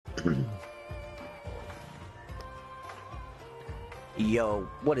Yo,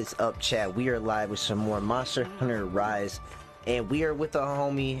 what is up, chat? We are live with some more Monster Hunter Rise, and we are with a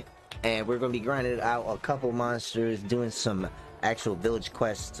homie, and we're gonna be grinding out a couple monsters, doing some actual village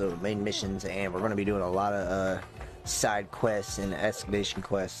quests, so main missions, and we're gonna be doing a lot of side quests and excavation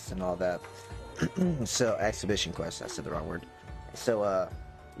quests and all that. So exhibition quests, I said the wrong word. So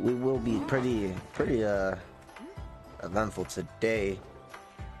we will be pretty eventful today.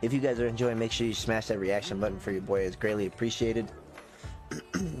 If you guys are enjoying, make sure you smash that reaction button for your boy. It's greatly appreciated.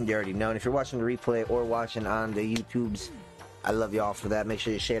 You already know. And if you're watching the replay or watching on the YouTubes, I love y'all for that. Make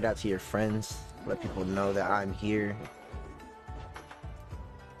sure you share it out to your friends. Let people know that I'm here.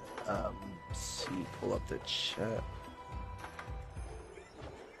 Let's see, pull up the chat.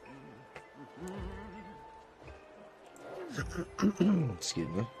 Excuse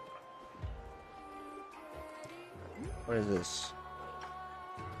me. What is this?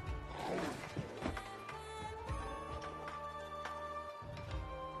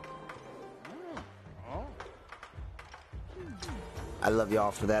 I love y'all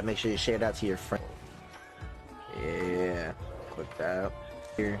for that. Make sure you share it out to your friends. Yeah, click that out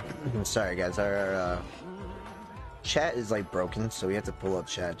here. Sorry guys, our chat is like broken, so we have to pull up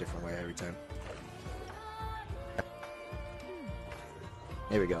chat a different way every time.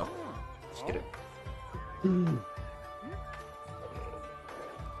 There we go. Let's get it.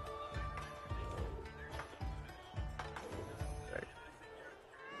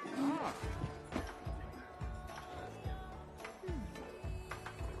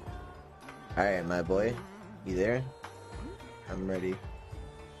 Alright, my boy. You there? I'm ready.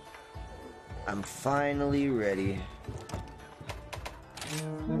 I'm finally ready.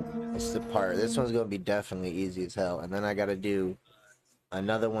 It's the part. This one's gonna be definitely easy as hell. And then I gotta do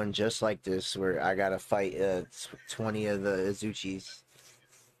another one just like this where I gotta fight 20 of the Azuchis.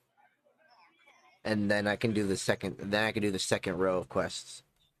 And then I can do the second row of quests.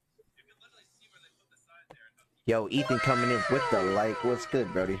 Yo, Ethan coming in with the like. What's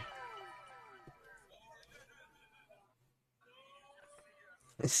good, Brody?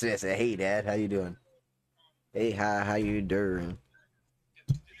 It says, hey dad, how you doing? Hey, hi, how you doing?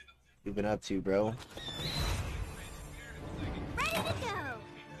 You been up to, bro? Ready to go.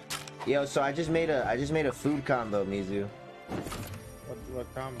 Yo, so I just made a food combo, Mizu.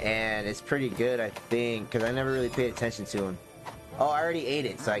 What combo? And it's pretty good, I think, because I never really paid attention to him. Oh, I already ate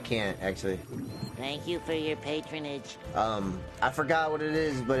it, so I can't actually. Thank you for your patronage. I forgot what it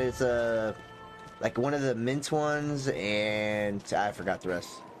is, but it's like one of the mint ones, and I forgot the rest.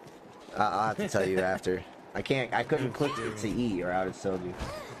 I'll have to tell you after. I couldn't click it to eat, or I would have told you.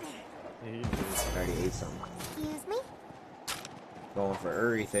 I already ate something. Excuse me? Going for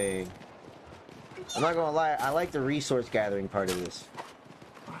everything. I'm not gonna lie, I like the resource gathering part of this.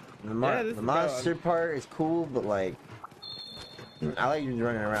 The monster part is cool, but like, I like just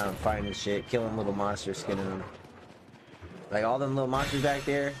running around finding shit, killing little monsters, skinning them. Like all them little monsters back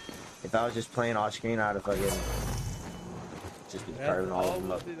there, if I was just playing off screen, I'd have fucking just be carving all of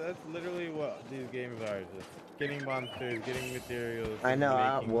them up. That's literally what these games are, just getting monsters, getting materials. I know,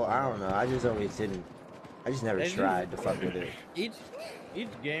 I don't know, I just always didn't. I just never tried to fuck with it. Each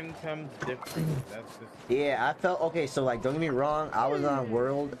game comes different. That's just... Yeah, I felt okay. So like, don't get me wrong. I was on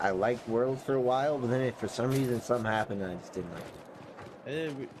World. I liked World for a while, but then for some reason something happened and I just didn't like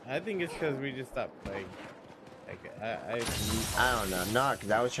it. I think it's because we just stopped playing. Like, I don't know. No, because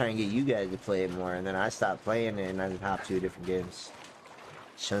I was trying to get you guys to play it more, and then I stopped playing it, and I just hopped to different games.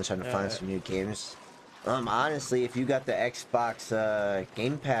 Trying to find some new games. Honestly, if you got the Xbox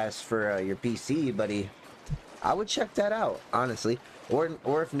Game Pass for your PC, buddy, I would check that out, honestly.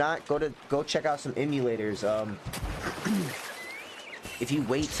 Or if not, go check out some emulators. If you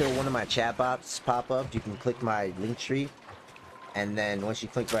wait till one of my chat bots pop up, you can click my link tree, and then once you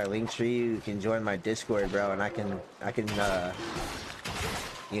click my link tree, you can join my Discord, bro, and I can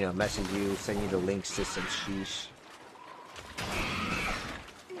you know, message you, send you the links to some sheesh.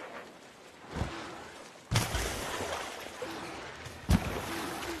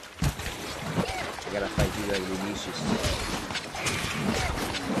 I gotta fight you guys with niches.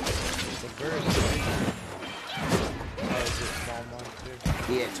 the bird. Is it small monster?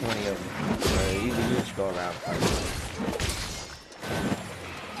 Yeah, 20 of them. You can just go around.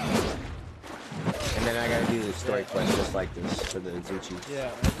 And then I gotta do the story quest just like this for the Azuchi. Yeah,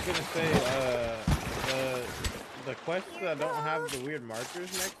 I was gonna say, the quests that don't have the weird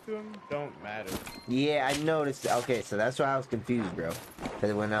markers next to them don't matter. Yeah, I noticed. Okay, so that's why I was confused, bro.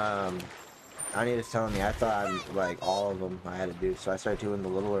 Because when Ani was telling me, I thought like all of them I had to do, so I started doing the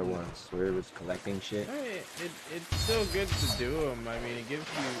littler ones where it was collecting shit. I mean, it's still good to do them. I mean, it gives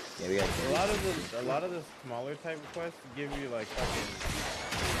you Yeah, we gotta a lot of the smaller type of quests give you like fucking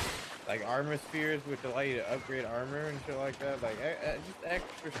like armor spheres, which allow you to upgrade armor and shit like that. Like just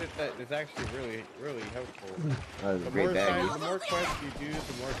extra shit that is actually really helpful. that was a great baggie. The more quests you do,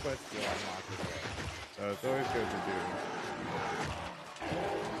 the more quests you'll unlock as well. So it's always good to do.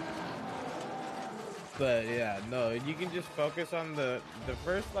 But yeah, no, you can just focus on the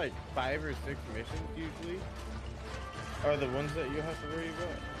first like 5 or 6 missions usually are the ones that you have to worry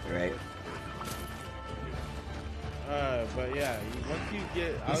about. Right. But yeah, once you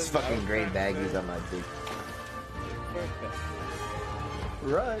get These fucking great baggies on my dick.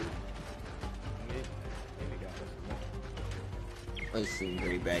 Right. Let's see,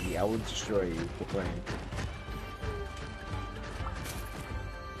 great baggie. I will destroy you for playing.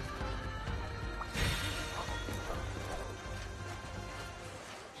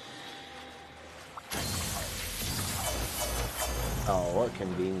 Oh, what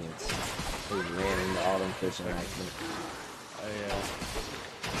convenience. We ran into all them fish in accident. Oh yeah.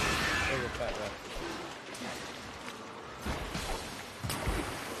 Look at that left.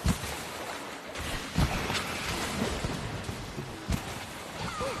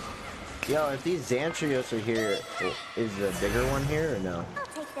 Yo, if these Xantrios are here, is the bigger one here or no? I'll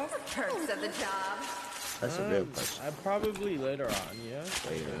take this. Perks of the job. That's a real question. Probably later on, yeah.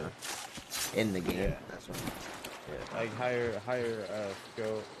 Later on. In the game. Yeah. That's what. Yeah. Like higher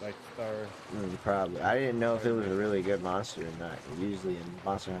scope, like star. Probably. I didn't know if it was a really good monster or not. Usually in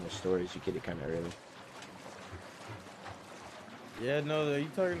Monster Hunter stories, you get it kind of early. Yeah, no, you're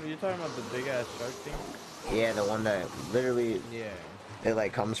talking about the big ass shark thing. Yeah, the one that literally Yeah. it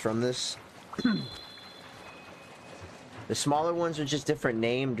like comes from this. The smaller ones are just different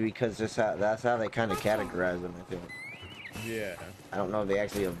named because that's how they kind of categorize them. I feel. Yeah. I don't know if they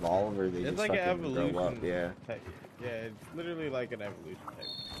actually evolve or they It's just like an fucking evolution grow up. Yeah. type. Yeah, it's literally like an evolution type.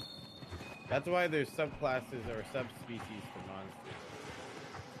 That's why there's subclasses or subspecies to monsters.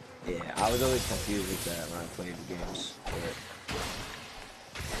 Yeah, I was always confused with that when I played the games.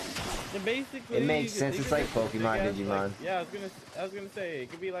 Yeah, basically, It makes sense. you It's could like get a Pokemon, big-ass, Digimon. Like, yeah, I was gonna say it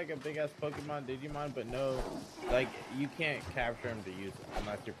could be like a big ass Pokemon, Digimon, but no, like you can't capture them to use them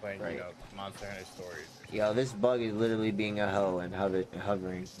unless you're playing, Right. you know, Monster Hunter stories. Yo, this bug is literally being a hoe and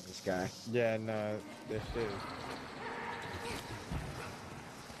hovering this guy. Yeah, no, this shit is.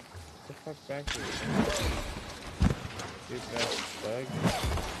 What the fuck back here? Dude, that bug.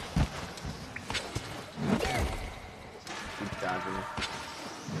 Keep dodging it.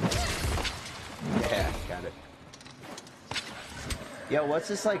 Yeah, got it. Yo, what's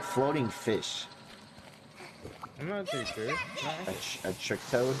this like floating fish? I'm not too sure. A trick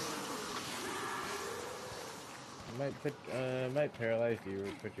toad? Might paralyze you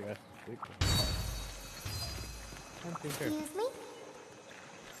or put your ass to sleep. I'm not too sure. Excuse me?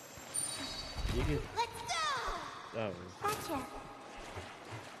 You can. Let's go! Oh. Gotcha.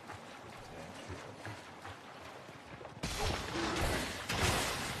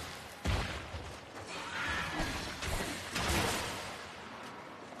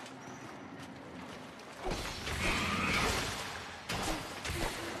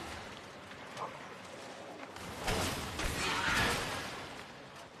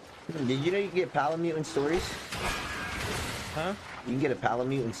 Did you know you can get Palamute in stories? Huh? You can get a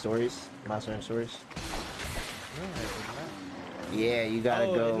Palamute in stories? Monster Hunter stories? No, I did not. Yeah, you gotta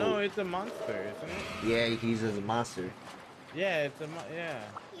go. No, it's a monster, isn't it? Yeah, you can use it as a monster. Yeah, yeah.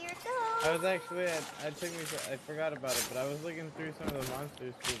 Here goes. I was actually, I forgot about it, but I was looking through some of the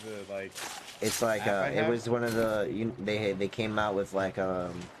monsters through the, like... It's like, app I it have. was one of the, they came out with like,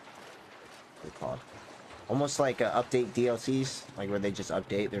 what they called? Almost like update DLCs, like where they just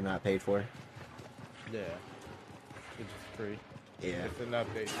update, they're not paid for. Yeah. It's just free. Yeah. It's an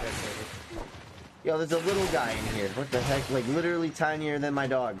update. That's Yo, there's a little guy in here. What the heck? Like literally tinier than my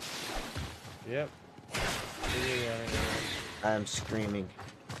dog. Yep. I'm screaming.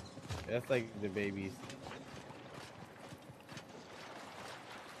 That's like the babies.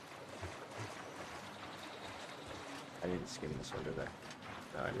 I didn't skim this one, did I?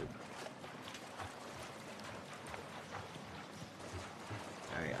 No, I did.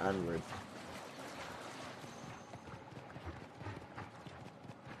 Alright, onward.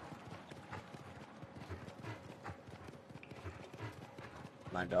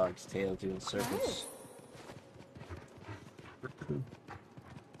 My dog's tail doing circles.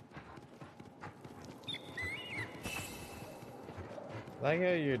 Like how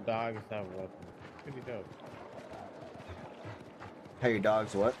your dogs have weapons. Pretty dope. How your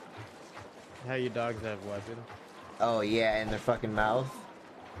dog's what? how your dogs have weapons. Oh yeah, in their fucking mouth.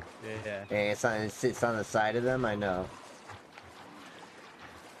 Yeah. Yeah, it sits on the side of them. I know.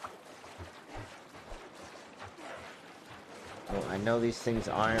 Well, I know these things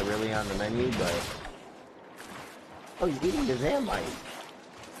aren't really on the menu, but oh, he's eating the Zamite.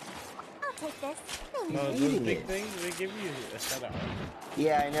 I'll take this. Oh, Thank those you. eating big it. things, they give you a set of armor.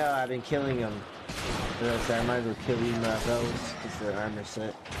 Yeah, I know. I've been killing them. So I might as well kill these those because their armor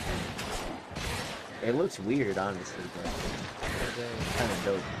set. It looks weird, honestly, but it's kind of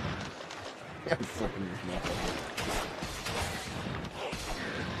dope. I'm flipping this motherfucker.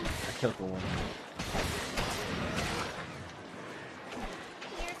 I killed the one.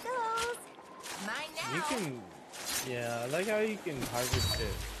 Here goes. Mine now. You can, yeah, I like how you can harvest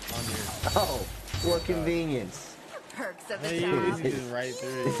it on your. Oh, for convenience. Perks of Hey, the you job. just right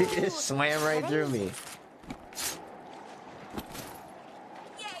through it. It just swam right through me.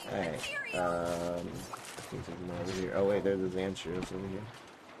 Yay, Alright, material. I think there's more over here. Oh wait, there's the Xantros over here.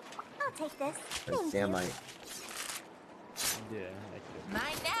 I'll take this. Or Thank you. Zamite. Yeah, I could.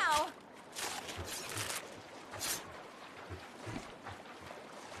 Mine now.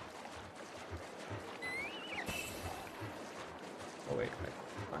 Oh wait,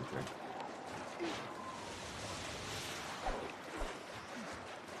 I'm through.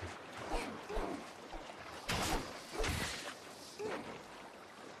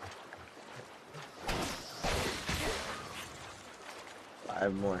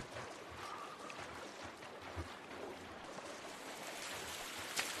 Five more.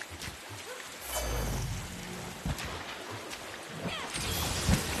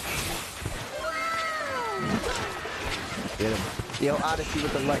 Get him. Yo, Odyssey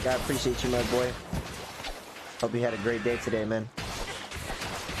with the like. I appreciate you, my boy. Hope you had a great day today, man.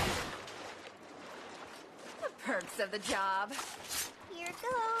 The perks of the job. Here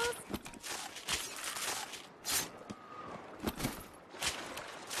goes.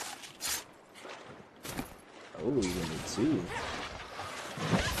 Oh, you gonna need two.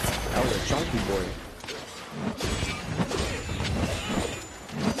 That was a chunky boy.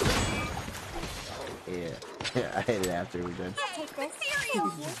 Yeah. I hit it after we did. I'll take this.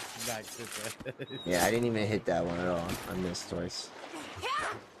 Material. Back to that. Yeah, I didn't even hit that one at all. I missed twice.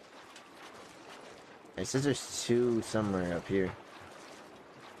 It says there's two somewhere up here.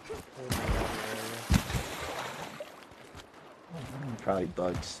 Probably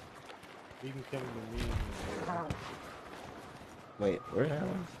bugs. You can come to me. Wait, where the hell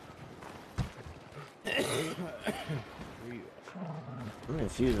is... I'm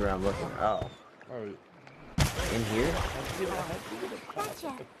confused where I'm looking. Oh, Oh, in here?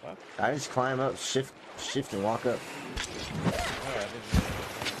 Gotcha. I just climb up, shift and walk up.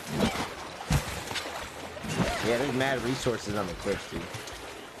 Yeah, there's mad resources on the cliffs, dude.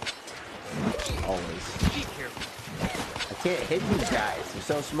 Always. I can't hit these guys. They're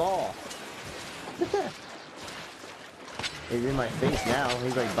so small. He's in my face now.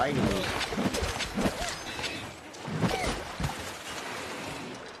 He's like biting me.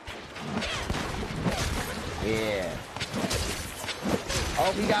 Yeah.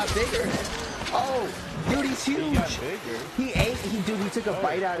 Oh, he got bigger. Oh, dude, he's huge. He got bigger. He took a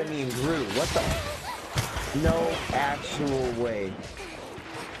bite out of me and grew. What the? No actual way.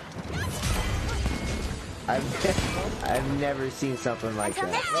 I've never seen something like So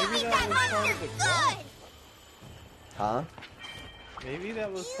now that. we Maybe eat that that was part monster of the good. Huh? Maybe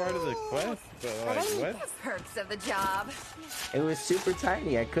that was part of the quest, but But like, I need what? this. Perks of the job. It was super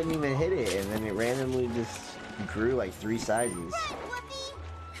tiny. I couldn't even hit it, and then it randomly just grew like 3 sizes. Whoopee.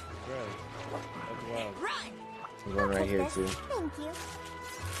 Bro, that's wild. Run. There's one right here too. Thank you.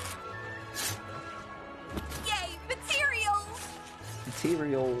 Yay, materials.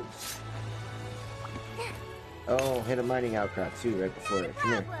 Materials. Oh, hit a mining outcrop too right before it.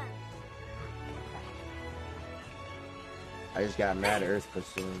 Come here. I just got mad earth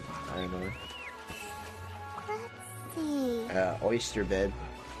pursuing. I don't know. Let's see. Oyster bed.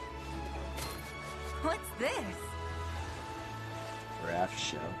 What's this? Raft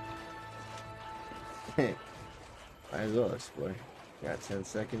shell. Might as well explore. Got 10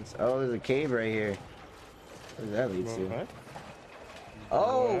 seconds. Oh, there's a cave right here. Where does that lead to? What?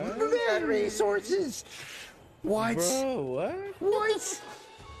 Oh, What? man, resources! What? Bro, what? What?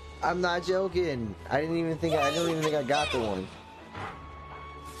 I'm not joking. I don't even think I got the one.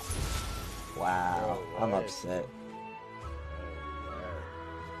 Wow, Bro, I'm what? upset.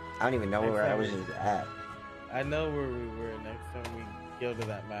 I don't even know where I was just at. I know where we were. Next time we go to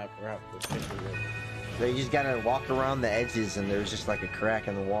that map, we'll have to take a look. So you just gotta walk around the edges, and there's just like a crack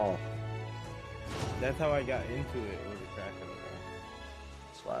in the wall. That's how I got into it, with a crack in the wall.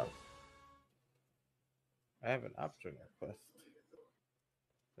 It's wild. I have an optional quest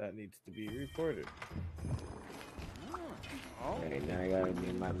that needs to be reported. Alright, now I gotta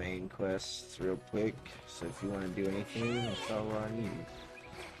do my main quests real quick. So if you want to do anything, that's all I need.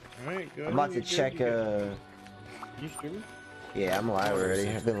 Alright, go I'm about ahead. to check, You streaming? yeah, I'm live already.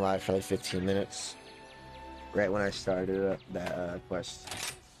 I've been live for like 15 minutes. Right when I started up that quest.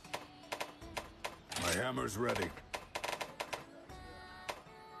 My hammer's ready.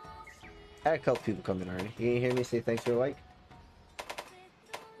 I had a couple people come in already. You didn't hear me say thanks for the like?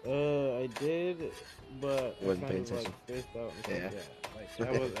 I did, but I Wasn't kind paying of like attention. spaced out. And Yeah.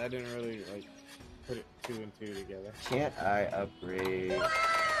 Like I didn't really like put it 2 and 2 together. Can't I upgrade?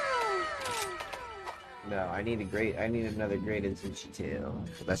 No, I need another grade in detail.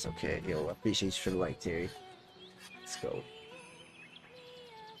 But that's okay. Yo, I appreciate you for the like, Terry. Let's go.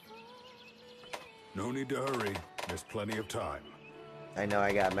 No need to hurry. There's plenty of time. I know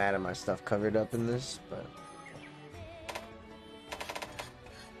I got mad at my stuff covered up in this, but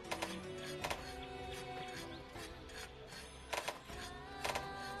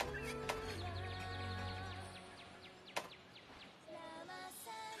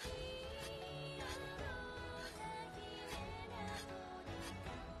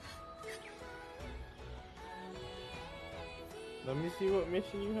Let me see what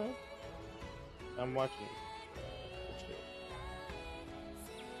mission you have. I'm watching.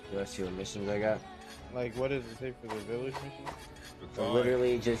 you want to see what missions I got? Like, what does it say for the village mission? So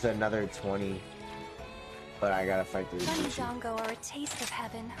literally just another 20. But I gotta fight the Rikishi. Dango are a taste of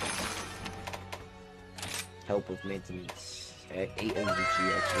heaven. Help with maintenance. 8 MGG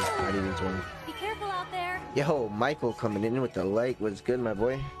actually, not even 20. Be careful out there. Yo, Michael coming in with the like. What's good, my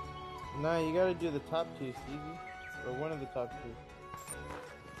boy? Nah, you gotta do the top 2, Stevie. Or one of the top 2.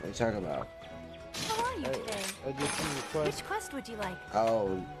 What are you talking about? How are you today? I just seen the quest. Which quest would you like?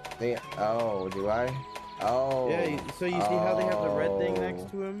 Oh, oh, do I? Oh. Yeah, so you see how they have the red thing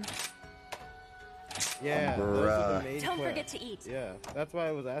next to him? Yeah, those are the main Don't quests. forget to eat. Yeah, that's why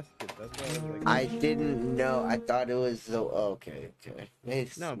I was asking. That's why I was like... I didn't know. I thought it was the. Okay, okay.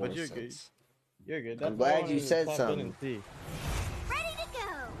 Makes No, but more you're sense. good. You're good. I'm That's why I glad wanted you to said pop in something. and see. Ready to go.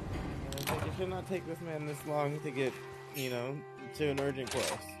 I was like, it should not take this man this long to get, you know, to an urgent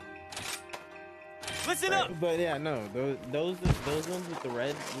quest. Listen up! But yeah, no, those ones with the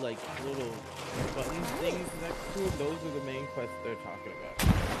red like little button things next to it, those are the main quests they're talking about.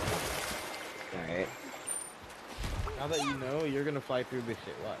 Alright. Now that you know, you're gonna fly through this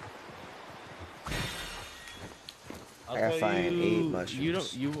shit live. I gotta find 8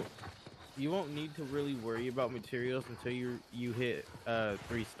 mushrooms. You won't need to really worry about materials until you hit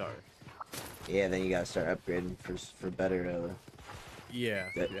 3 stars. Yeah, then you gotta start upgrading for better Yeah.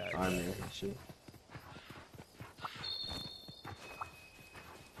 armor and shit.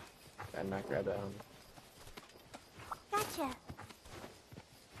 Gotta not grab that armor. Gotcha.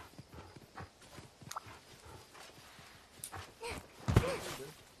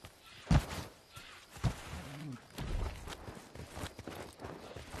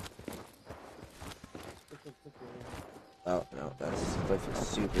 Oh no, that's cliff is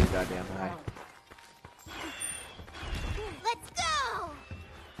super goddamn high. Let's go.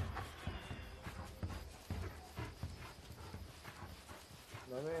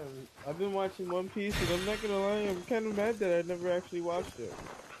 My man, I've been watching One Piece, and I'm not gonna lie, I'm kind of mad that I never actually watched it.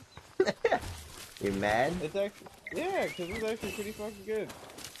 You're mad? It's actually, yeah, because it's actually pretty fucking good.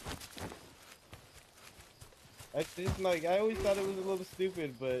 I just like, I always thought it was a little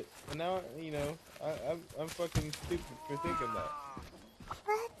stupid, but now, you know, I'm fucking stupid for thinking that.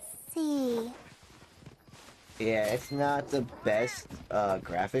 Let's see. Yeah, it's not the best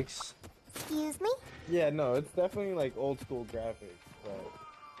graphics. Excuse me? Yeah, no, it's definitely like old school graphics, but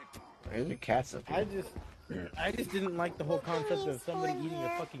There's the cats up here. I just didn't like the whole concept of somebody eating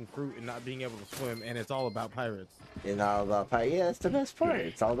a fucking fruit and not being able to swim, and it's all about pirates. It's all about pirates. Yeah, that's the best part.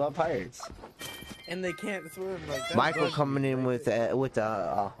 It's all about pirates. And they can't swim. Like that Michael bugs coming me in right with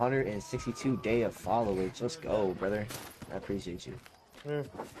 162 day of followers. Let's go, brother. I appreciate you. there.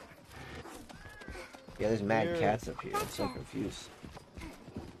 Yeah, there's mad Here. cats up here. I'm so confused.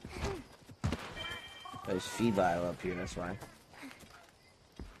 There's Feebile up here. That's why.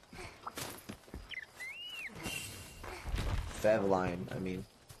 Fevline, I mean.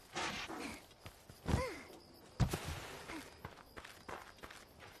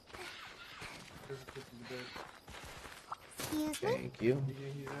 Excuse me? Thank you.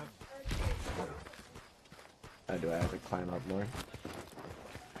 How do I have to climb up more?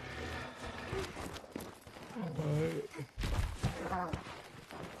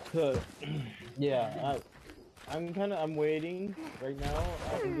 Yeah, I'm waiting right now.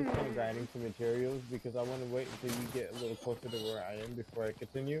 I'm just kind of grinding some materials because I want to wait until you get a little closer to where I am before I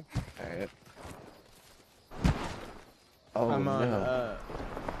continue. Alright. Oh I'm on no.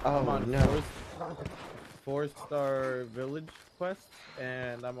 I'm Oh on no. 4-star village quest,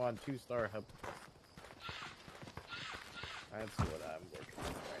 and I'm on 2-star hub quest. That's what I'm working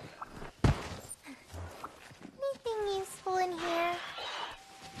on right now. Anything useful in here?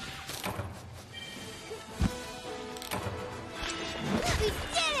 We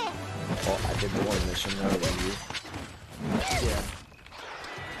did it! Oh, I did the one mission earlier. Yeah.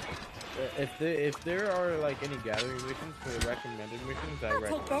 If there are like any gathering missions for the recommended missions, I I'll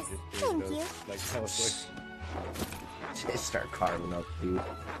take recommend this. just doing Thank those you. like hella quick. Just start carving up, dude.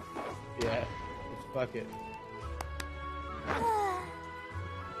 Yeah, just fuck it.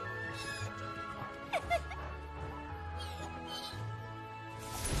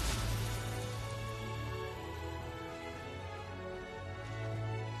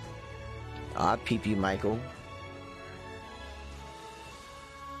 Ah, peep you, Michael.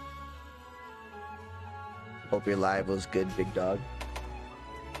 Hope your live was good, big dog.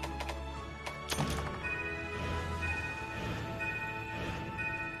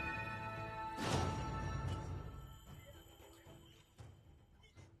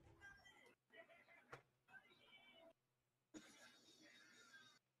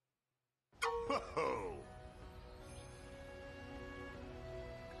 Ho-ho!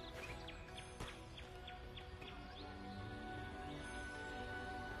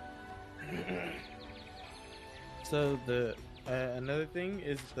 So the another thing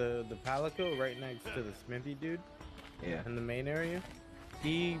is the Palico right next to the Smithy dude Yeah. in the main area.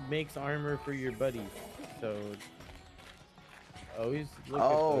 He makes armor for your buddies, so always look at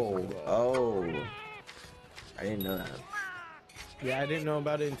those as well. Oh. I didn't know that. Yeah, I didn't know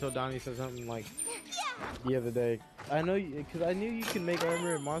about it until Donnie said something like the other day. I know, because I knew you can make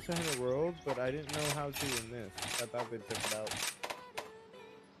armor in Monster Hunter World, but I didn't know how to in this. I thought they took it out.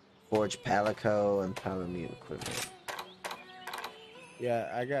 Forge Palico and Palamute equipment.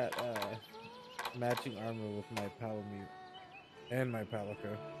 Yeah, I got matching armor with my Palamute and my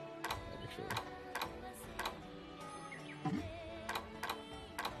Palico, actually.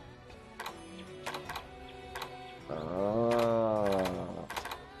 Oh.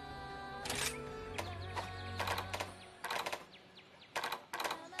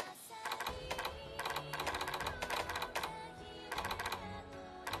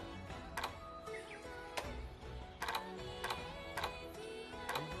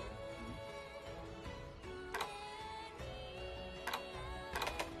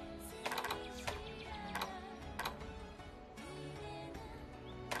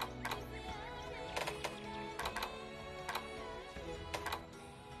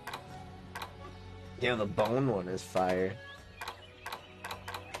 Yeah, the bone one is fire.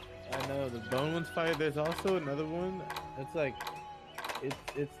 I know the bone one's fire. There's also another one. It's like,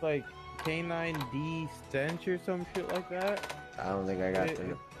 it's like K9D stench or some shit like that. I don't think I got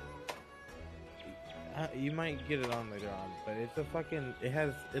that. You might get it on later on, but it's a fucking.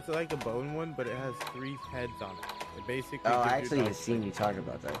 It's like a bone one, but it has 3 heads on it. It basically. Oh, I gives you actually dog have seen food. you talk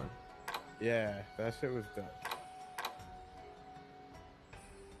about that one. Yeah, that shit was dope.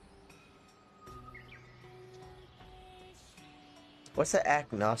 What's the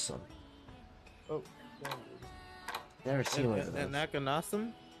Aknosum? Oh, Never seen one of those. and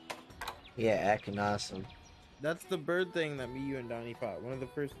Akanasum? Yeah, Aknosum. That's the bird thing that me, you, and Donnie fought. One of the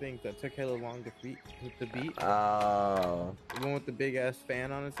first things that took hella long to beat. Oh. The one with the big ass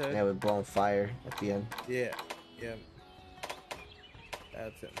fan on its head. Yeah, with blown fire at the end. Yeah, yeah.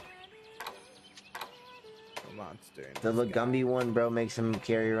 That's him. A monster. In The the Lagumbi one, bro, makes him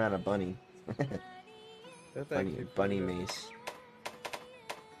carry around a bunny. That's bunny actually bunny pretty dope. mace.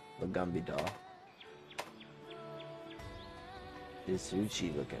 Lagumbi doll. This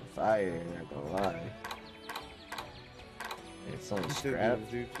Uchi looking fire, not gonna lie. It's only You said scrap. it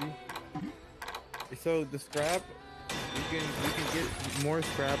was Uchi. So the scrap, you can get more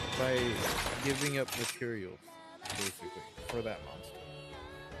scrap by giving up materials, basically, for that monster.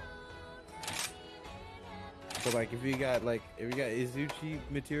 So like if you got Izuchi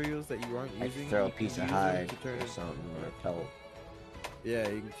materials that you aren't I using, can throw a you can piece of use them hide to turn or it- something, or a pelt. Yeah,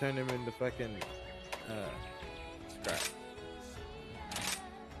 you can turn them into fucking scrap.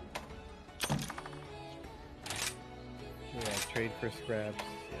 Yeah, trade for scraps.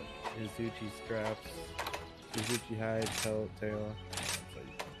 Yeah. Izuchi scraps. Izuchi hide, pelt, tail.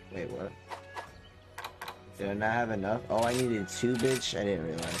 Wait, what? Did I not have enough? Oh, I needed 2, bitch? I didn't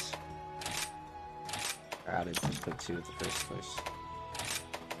realize. I did just put 2 at the first place.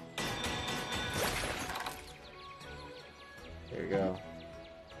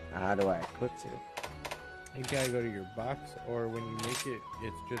 How do I equip it? You gotta go to your box, or when you make it,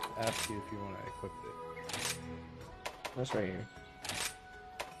 it's just asks you if you want to equip it. That's right here.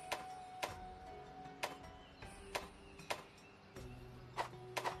 I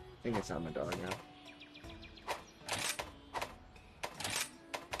think it's on my dog now.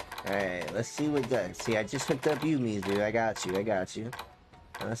 Alright, let's see what does. See, I just hooked up you, dude. I got you.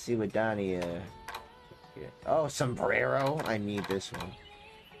 Let's see what Donnie, yeah. Oh, sombrero. I need this one.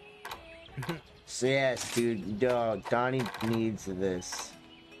 So yes, dude, dog. Donnie needs this.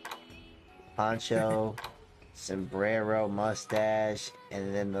 Poncho, sombrero, mustache,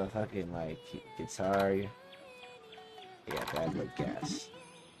 and then the fucking, like, guitar. Yeah, bad look gas.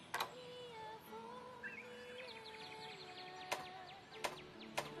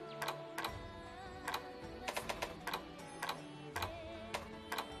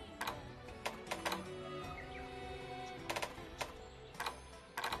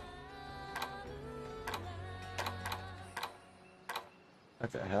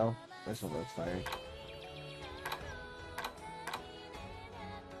 What the hell? This one looks fire.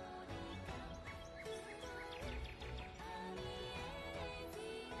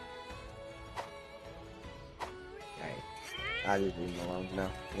 Alright. I'll just leave him alone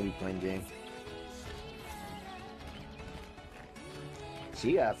now. We'll be playing game.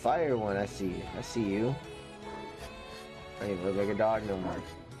 She got fire one, I see you. I see you. I don't even look like a dog no more.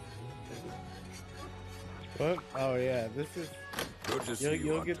 What? Oh yeah, this is. Good to see you,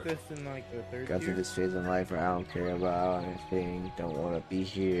 You'll get Hunter. this in like the third Got through tier. this phase in life where I don't care about anything. Don't want to be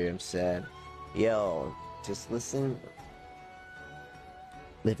here. I'm sad. Yo, just listen.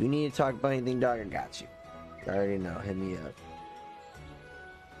 If you need to talk about anything, dog, I got you. You already know. Hit me up.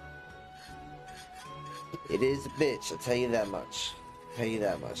 It is a bitch. I'll tell you that much.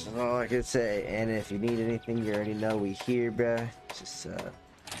 That's all I can say. And if you need anything, you already know we here, bruh. Just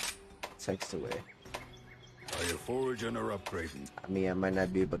text away. Are you foraging or upgrading? I mean, I might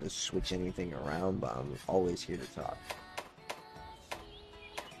not be able to switch anything around, but I'm always here to talk.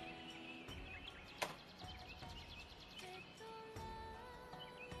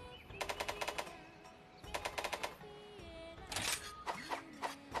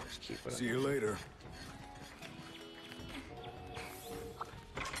 Just keep it See you later.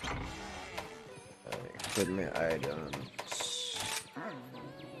 Equipment items.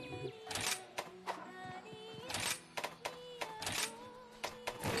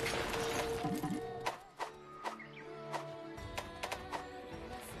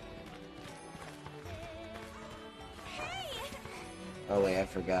 Oh wait, I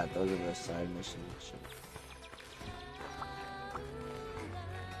forgot. Those are the side missions.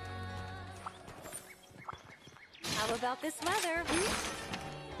 How about this weather?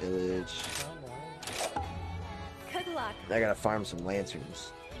 Village. Good luck. I gotta farm some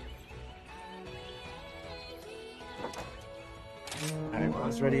lanterns. Alright, while I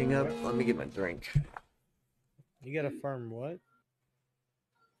was readying up, let me get my drink. You gotta farm what?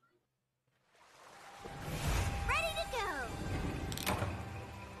 Ready to go.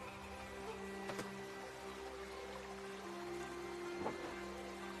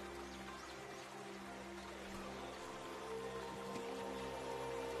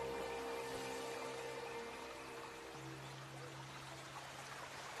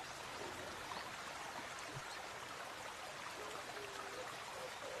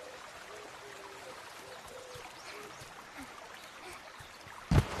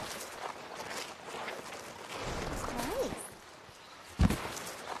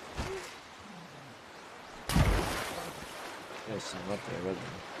 There's some up there, wasn't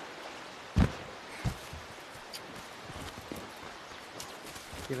there?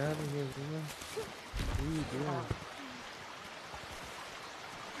 Get out of here, Zuma. What are you doing?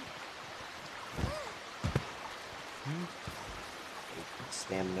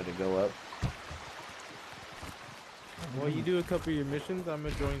 Stamina to go up. Well, you do a couple of your missions, I'm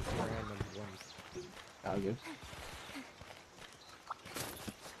gonna join some random ones. All good.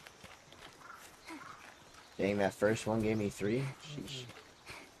 Dang, that first one gave me 3. Sheesh.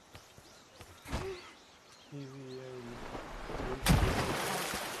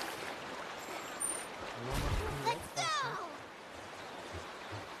 Let's go.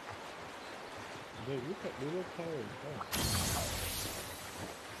 Dude, we look tired.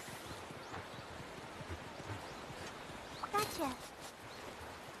 Gotcha.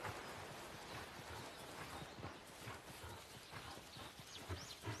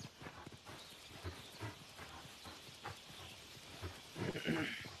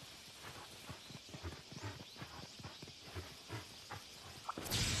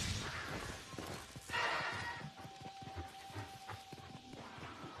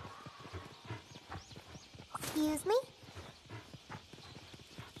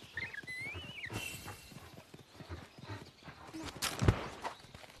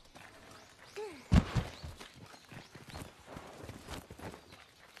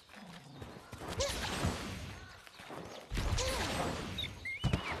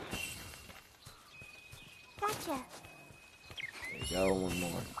 There you go, one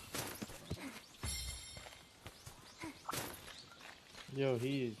more. Yo,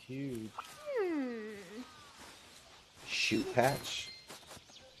 he is huge. Shoot patch.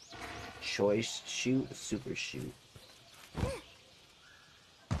 Choice shoot, super shoot.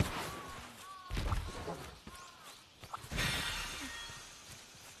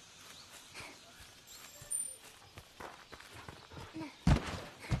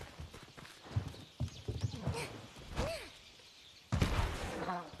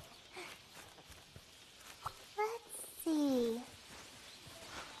 Let's see.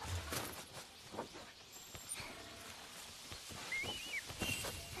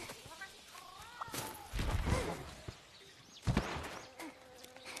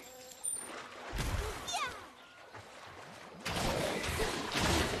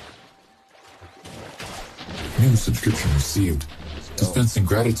 New subscription received. Dispensing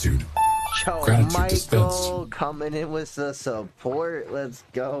gratitude. Yo, Gratitude Michael dispensed. coming in with the support. Let's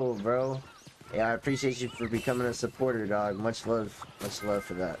go, bro. Yeah, I appreciate you for becoming a supporter, dog. Much love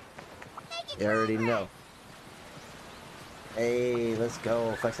for that. You already know. Hey, let's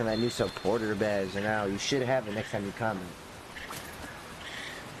go. Flexing that new supporter badge now. You should have it next time you comment.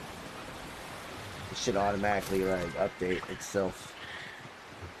 It should automatically, like, update itself.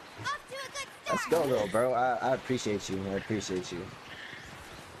 Let's go, little bro. I appreciate you. I appreciate you.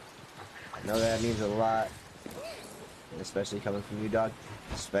 I know that means a lot. Especially coming from you, dog.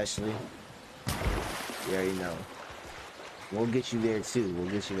 Especially. You already know. We'll get you there, too. We'll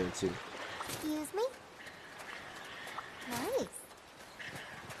get you there, too. Excuse me? Nice.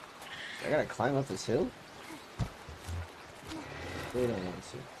 I gotta climb up this hill? They don't want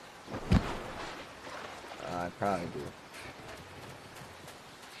to. I probably do.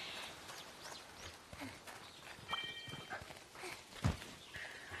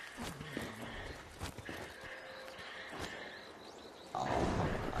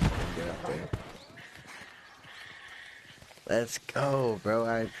 Let's go, bro.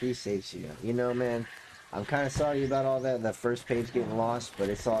 I appreciate you. You know, man, I'm kind of sorry about all that, the first page getting lost, but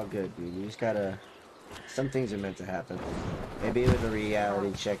it's all good, dude. You just gotta... Some things are meant to happen. Maybe it was a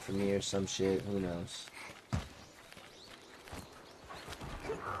reality check for me or some shit. Who knows? There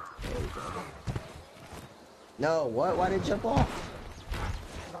we go. No, what? Why did it jump off?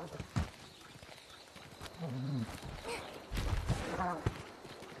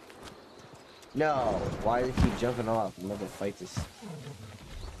 No, why did it keep jumping off? I'm gonna fight this.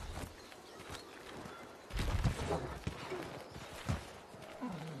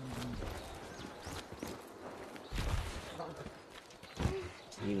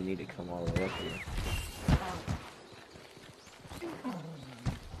 You need to come all the way up here.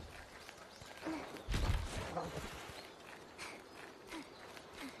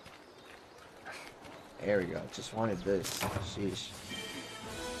 There we go. Just wanted this. Sheesh.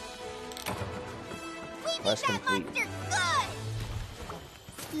 Quest complete.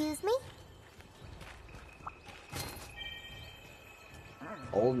 Excuse me?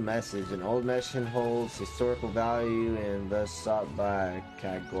 Old message. An old message holds historical value and thus sought by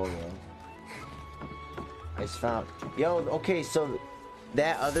Kagoro. It's found. Yo, okay, so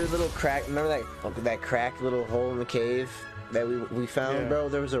that other little crack, remember that cracked little hole in the cave that we found, Yeah. bro?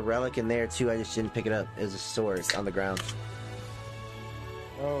 There was a relic in there too. I just didn't pick it up. It was a sword on the ground.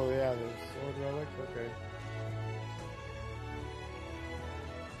 Oh yeah, the sword relic. Okay.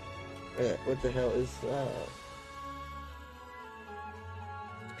 What the hell is that?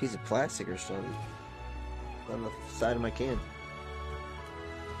 Piece of plastic or something on the side of my can.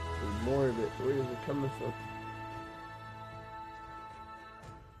 There's more of it. Where is it coming from?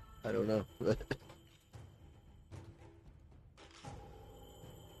 I don't know.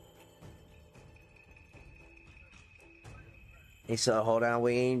 He said, hold on,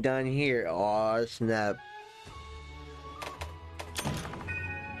 we ain't done here. Aw, snap.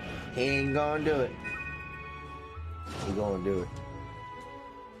 He ain't gonna do it. He gonna do it.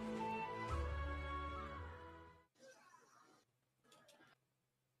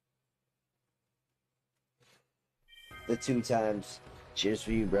 The 2 times. Cheers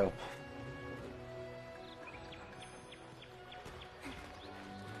for you, bro.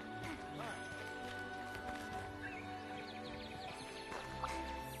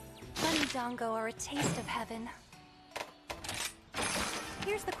 Bunny Dongo are a taste of heaven.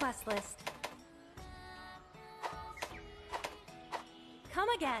 Here's the quest list. Come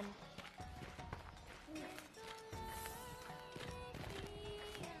again.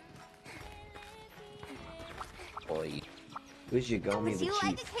 Boy. Who's your Gomi Would the you Chief?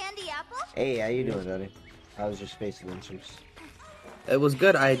 like a candy apple? Hey, how you doing, buddy? How was your space adventures? It was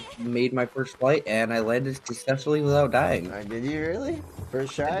good. I made my first flight and I landed successfully without dying. Did you really?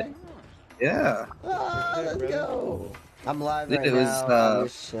 First try? Yeah. Oh, Good shit, let's brother. go. I'm live Dude, right it was now. I'm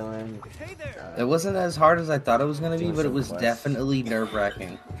just chilling. it wasn't as hard as I thought it was gonna be, Doing but it some was quests. definitely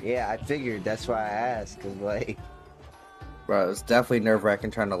nerve-wracking. Yeah, I figured. That's why I asked. Cause like, Bro, it was definitely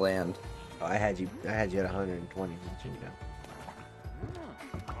nerve-wracking trying to land. oh, I had you at 120. Didn't you know?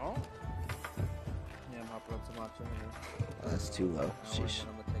 Oh, Yeah, I'm hopping up some option Oh, that's too low. Sheesh.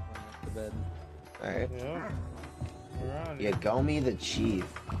 I'm gonna take one to bed. All right. yeah. We're on it. Yeah, go me the chief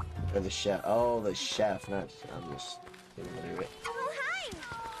or the chef. Oh, the chef. Not. I'm just illiterate. Oh, hi.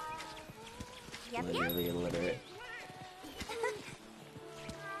 Yep, yep. Literally illiterate.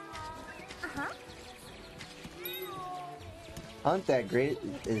 Uh-huh. Hunt that great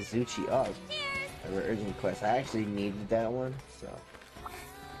Izuchi up. A urgent quest. I actually needed that one, so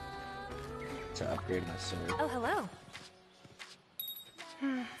to upgrade my sword. Oh, hello.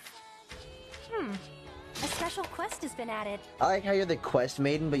 A special quest has been added. I like how you're the quest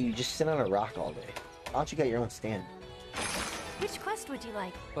maiden, but you just sit on a rock all day. Why don't you get your own stand? Which quest would you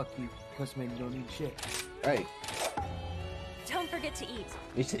like? Fuck you. Quest man, you don't need shit. Right. Don't forget to eat.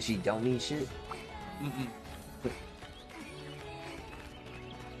 You said she don't need shit? Mm-mm.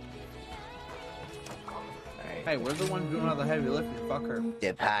 Alright. Hey, we're the ones doing all the heavy lifting. Fuck her.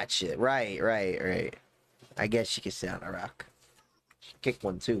 Dip hot shit. Right. I guess she could sit on a rock. She kick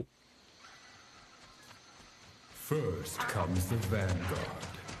one too. First comes the Vanguard,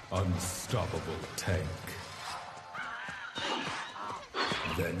 unstoppable tank.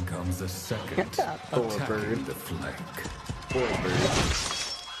 Then comes a second, Poor attacking bird. the flank. Poor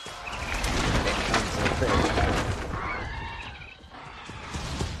bird.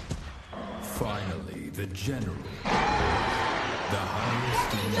 Finally, the general, the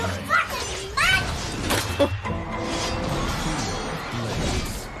highest in rank.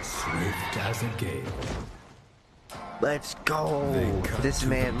 Blades, swift as a gale. Let's go. They cut This to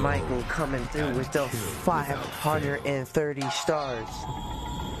man the Michael bone coming through and with the kill without 530 stars.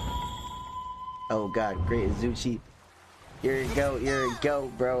 Oh god, great Izuchi. You're a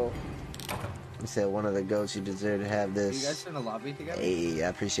goat, bro. You said one of the goats, you deserve to have Are you guys this. in a lobby together? Hey, I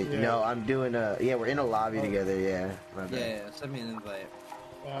appreciate you. Yeah. No, I'm doing yeah, we're in a lobby together, yeah. My bad. Yeah, send me an invite.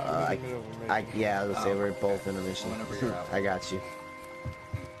 I'm in the middle of a mission. Yeah, I was gonna say Oh, we're okay. both in a mission. Whenever you're out. I got you.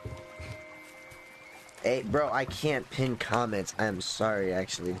 Hey, bro, I can't pin comments. I am sorry,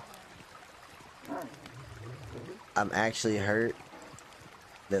 actually. I'm actually hurt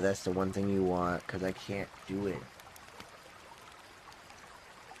that that's the one thing you want, because I can't do it.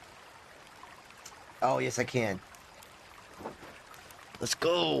 Oh, yes, I can. Let's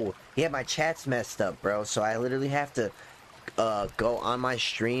go. Yeah, my chat's messed up, bro. So I literally have to go on my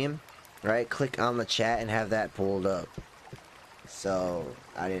stream, right? Click on the chat and have that pulled up. So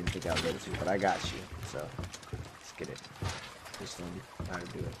I didn't think I was able to, but I got you. So let's get it. Just learn how to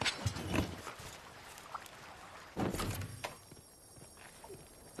do it.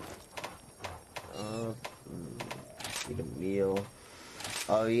 Need a meal.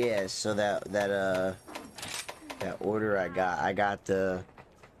 Oh yeah, so that order I got the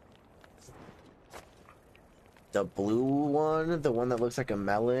blue one, the one that looks like a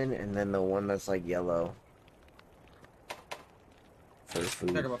melon, and then the one that's like yellow. For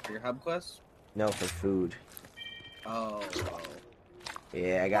food. Talk about for your hub quest? No, for food. Oh.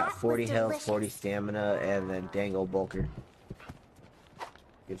 Yeah, I got That was 40 health, delicious. 40 stamina, and then Dangle Bulker.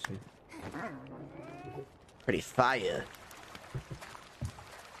 Gives me pretty fire.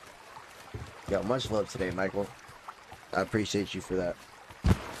 Yo, much love today, Michael. I appreciate you for that.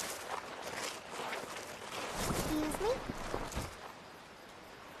 Excuse me?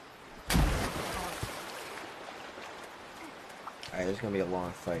 Alright, there's gonna be a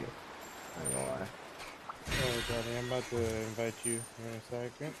long fight. I don't know why. Oh, Daddy, I'm about to invite you in a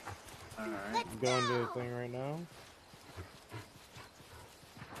second. Alright. I'm going to the thing right now.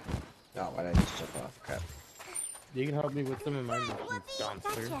 Oh, why did I just jump off? Crap. You can help me with some of my missions,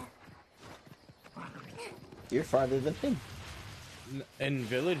 Johnster. Gotcha. You're farther than him. In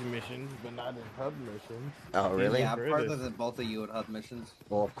village missions, but not in hub missions. Oh, really? Yeah, I'm Furthest. farther than both of you at hub missions.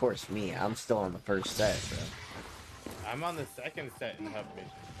 Well, of course, me. I'm still on the first set, bro. I'm on the second set in hub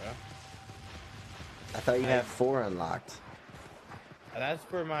missions, bro. I thought you had 4 unlocked. And that's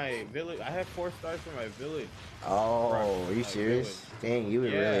for my village. I have 4 stars for my village. Oh, Right, are you my serious? Dang, you were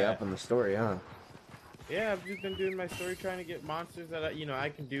really Yeah. up on the story, huh? Yeah, I've just been doing my story, trying to get monsters that I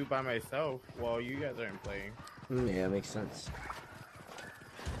can do by myself while you guys aren't playing. Yeah, makes sense.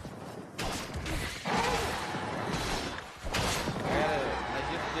 I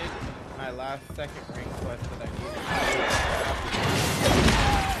just did my last second ring quest that I needed.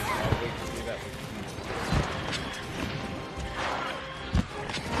 wait to do that with you.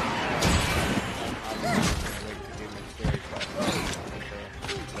 I'm wait to do my story class.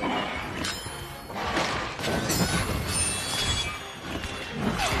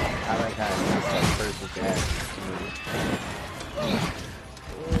 I like how it's like perfect ass.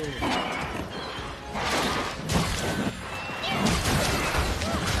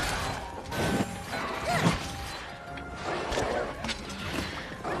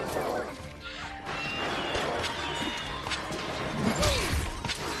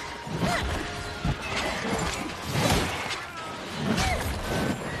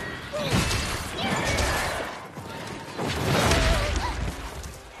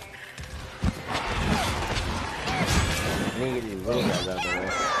 Need these little guys out of the way.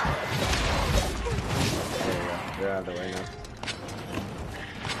 There you go. They're out of the way now.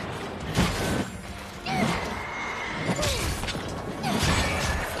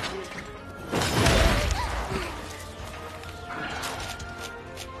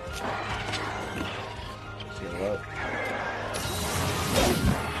 Seal up.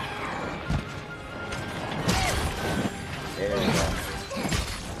 There we go.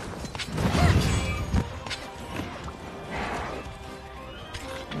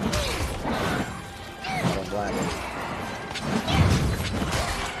 Black.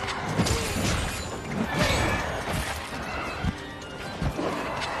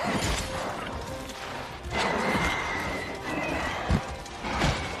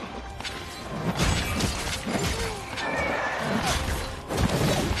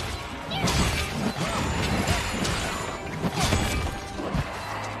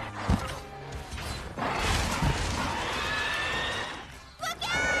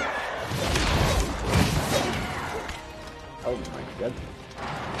 Oh my goodness.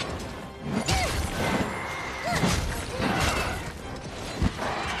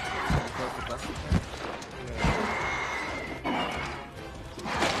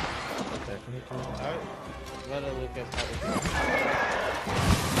 Alright, let her look at how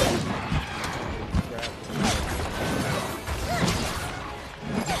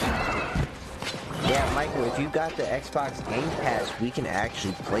Yeah, Michael, if you got the Xbox Game Pass, we can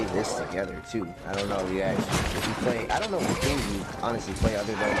actually play this together too. I don't know if you actually, if you play, I don't know what games you honestly play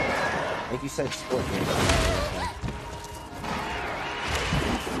other than, like you said, sport games.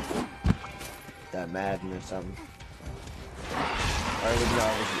 That Madden or something. Or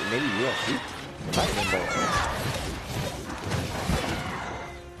no, maybe UFC. It might have been both.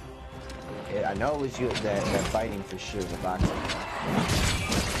 Yeah, I know it was you that fighting for sure, the boxing.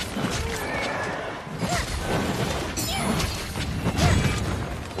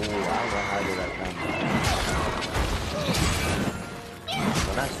 Oh, I don't know how I did that time.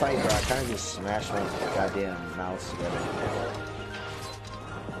 When I fight, bro, I kind of just smash my goddamn mouse together.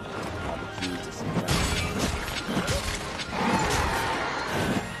 All the keys at the same time.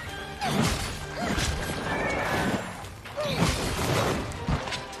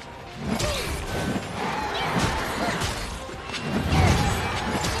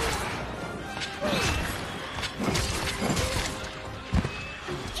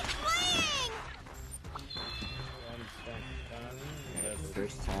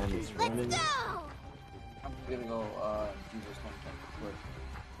 First time it's running. I'm gonna go do this one quick.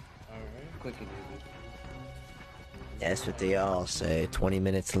 Alright. Quick and easy. That's what they all say. 20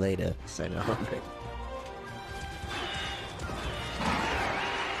 minutes later. So no.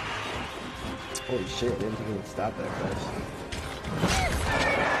 Holy shit, didn't think it would stop that fast.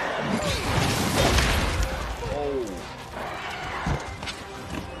 Oh.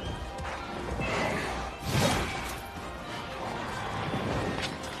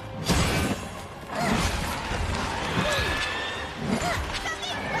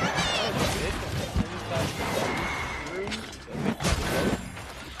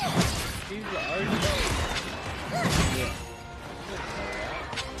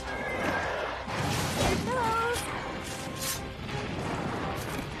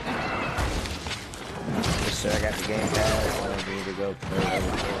 So I got the Game Pass, I don't need to go play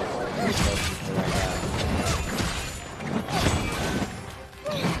other games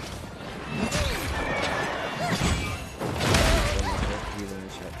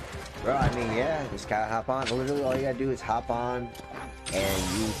Bro, I mean, yeah, just gotta hop on. Literally, all you gotta do is hop on and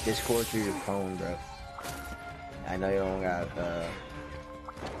use Discord through your phone, bro. I know you don't got the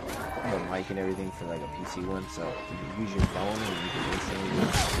mic and everything for like a PC one, so you can use your phone and you can instantly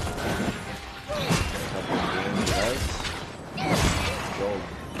Gold.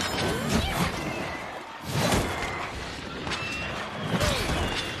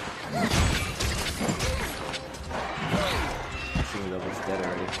 See the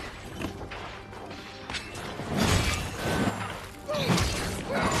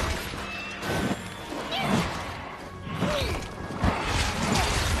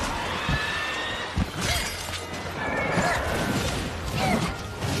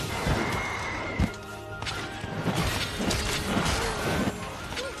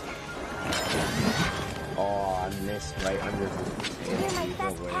right under the You're my no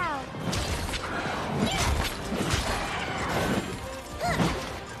best way. pal.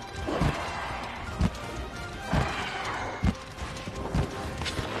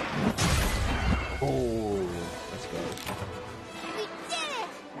 Oh, let's go. We did it!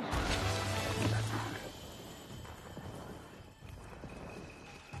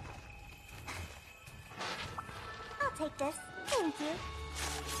 I'll take this. Thank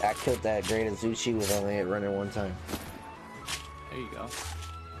you. I killed that great Azuchi with only it running one time. There you go.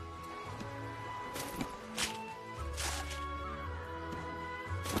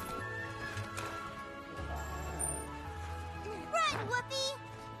 Run, Whoopi!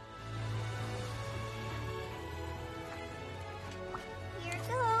 Here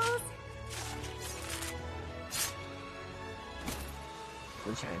goes.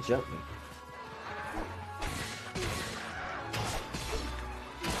 They're trying to jump me.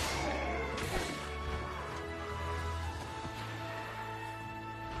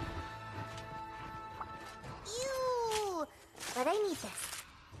 Ew! But I need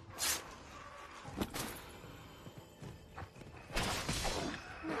this.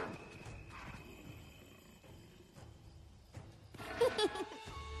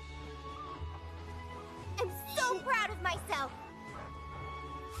 I'm so proud of myself.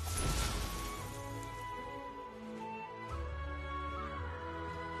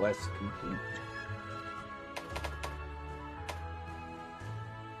 Quest complete.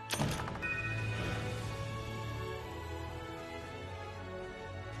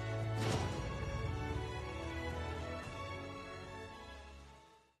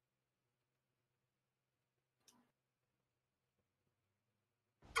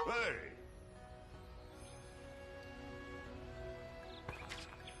 Hey!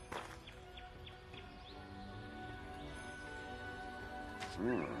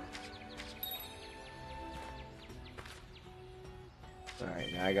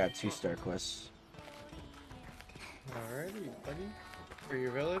 Alright, now I got 2-star quests. Alrighty, buddy. For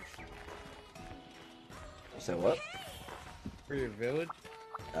your village? You said what? For your village?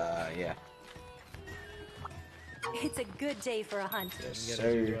 Yeah. It's a good day for a hunt. Yes, You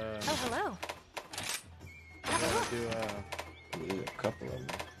gotta do, sir. Oh, hello. Have a gotta look. do, There's a couple of them.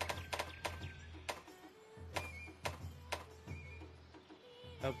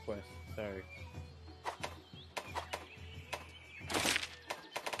 hub quest. Sorry.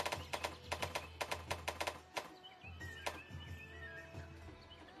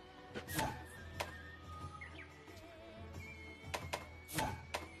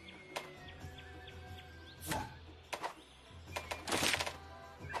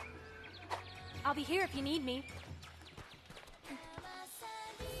 I'll be here if you need me.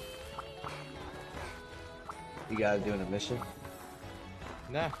 You guys doing a mission?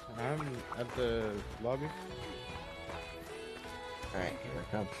 Nah, I'm at the lobby. Alright, here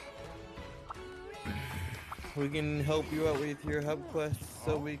I come. We can help you out with your hub quests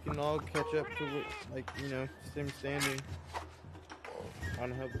so we can all catch up to what, like, you know, sim standing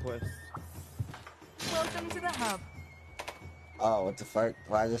on hub quests. Welcome to the hub. Oh, what the fuck?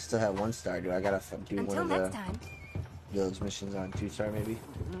 Why does it still have 1-star? Do I gotta do one Until of next the time. village missions on 2-star maybe?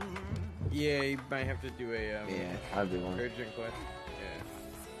 Yeah, you might have to do a Yeah, I'll do one. urgent quest.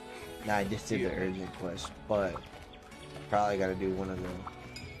 Yeah. Nah, I just did the urgent quest, but I probably gotta do one of the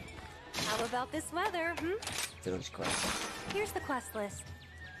How about this weather, hmm? village quests. Here's the quest list.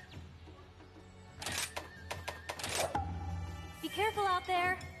 Be careful out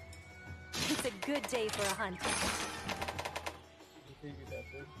there. It's a good day for a hunt.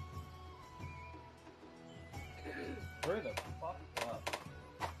 Where the fuck up?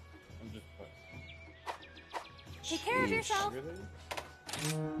 I'm just Take care of yourself. really?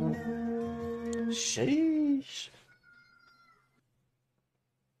 Sheesh.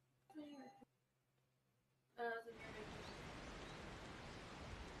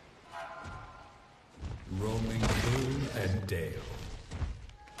 Roaming hill and dale.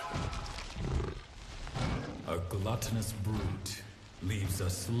 A gluttonous brute leaves a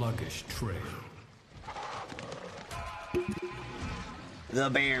sluggish trail. The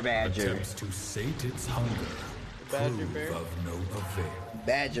bear badger. Attempts to sate its hunger Badger prove bear? of no avail.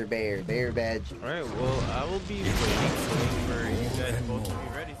 Badger bear. Bear badger. Alright, well, I will be waiting for you guys both to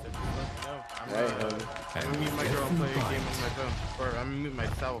be ready, so just let me know. Right, I'm gonna meet my girl and play a game on my phone. Or I'm gonna mute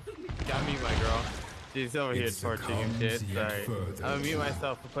myself. Gotta mute my girl. She's over here It torching and shit. succumbs yet Sorry. further. I'm gonna mute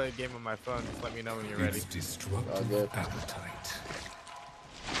myself and play a game on my phone. Just let me know when you're ready. Its destructive All good. appetite.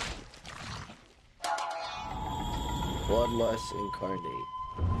 Bloodlust incarnate.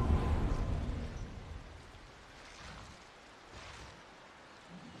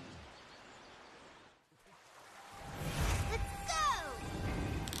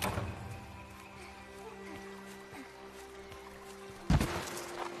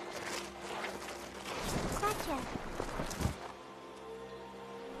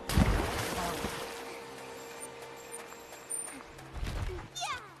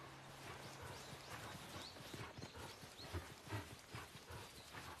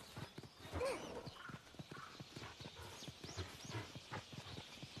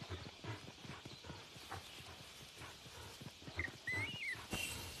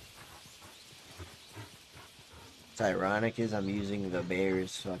 What's ironic is I'm using the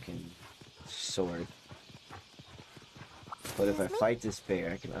bear's fucking sword. But if I fight this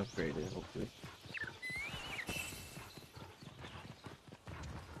bear, I can upgrade it, hopefully.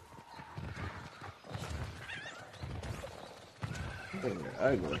 They're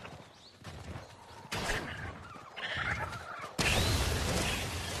ugly.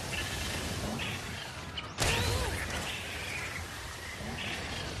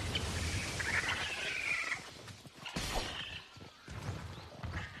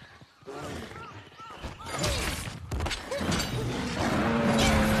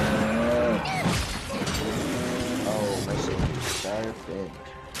 Oh, my shit is sharpened.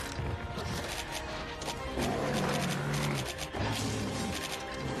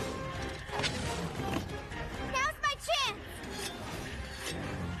 Now's my chance!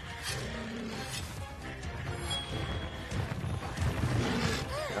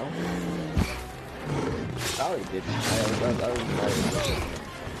 No? Oh, he didn't. I was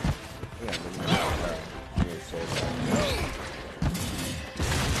yeah,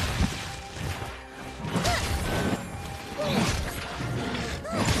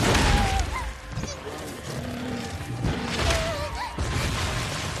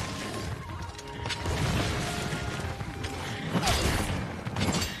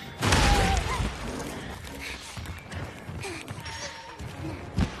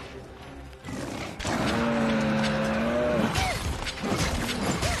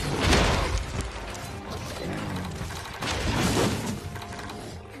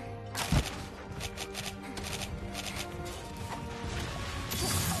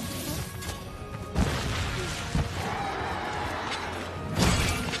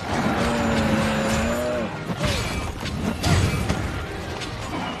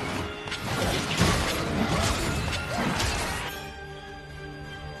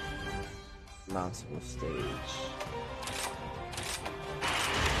 Mountable stage.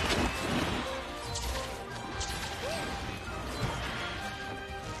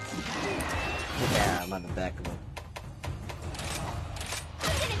 Yeah, I'm on the back of him. I'm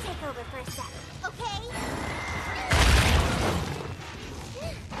gonna take over for a sec, okay?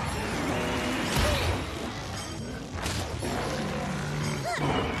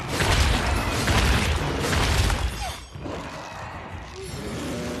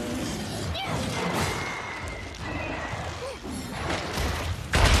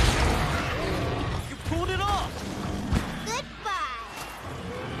 You pulled it off! Goodbye!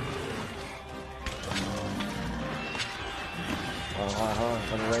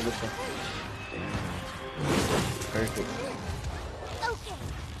 Let me ride this one. Perfect. Okay,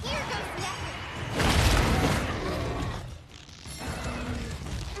 here goes nothing.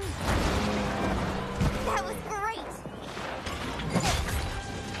 That was great!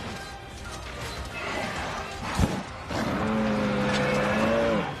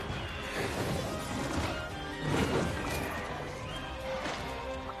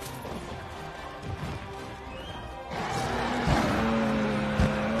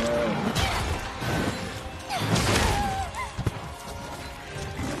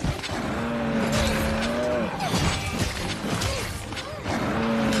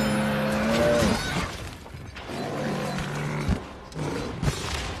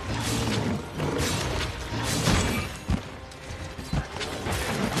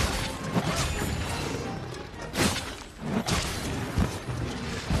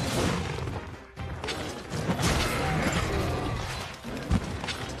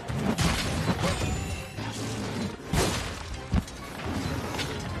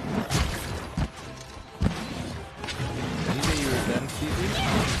 You say you were done,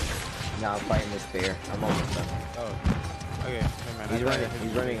 TV? Now I'm fighting this bear. I'm almost done. Oh. Okay, never mind.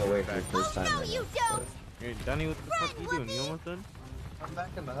 He's running away for the first time. Oh, no, right you now, don't! You're done? What the fuck are you doing? You almost done? I'm back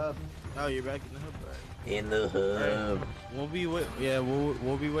in the hub. Oh, you're back in the hub, bud. so- In the hub. We'll be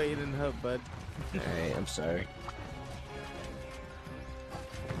we'll be waiting in the hub, bud. Alright, I'm sorry.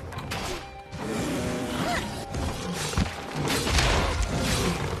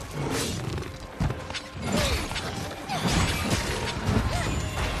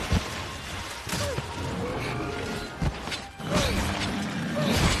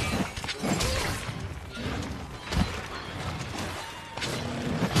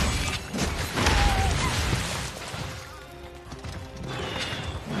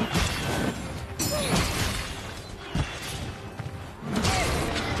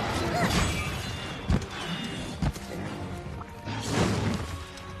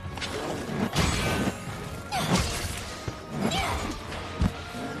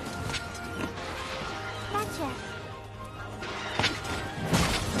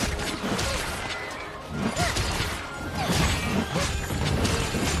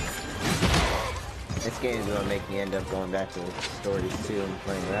 game's gonna make me end up going back to the stories too and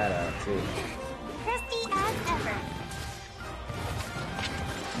playing that out too. Thirsty as ever.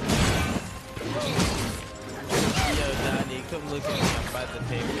 Yo, Donnie, come look at me. I'm about to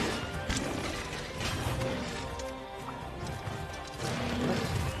table you.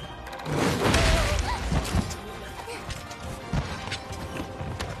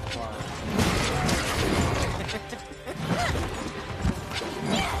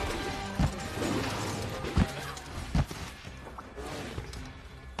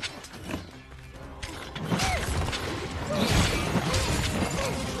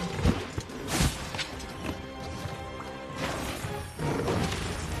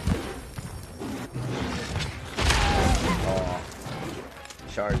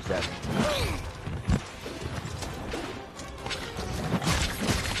 Charge that.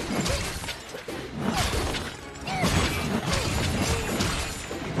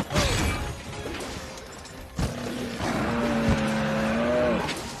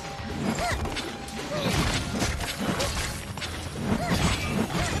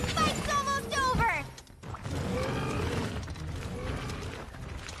 Fight's almost over.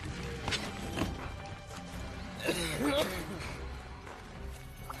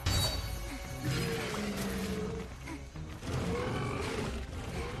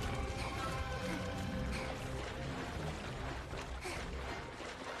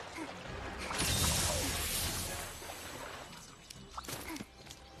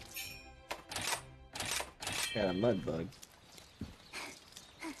 Got a mud bug.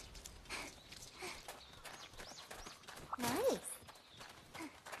 Nice.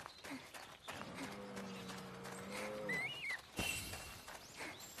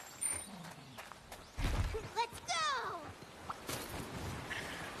 Let's go.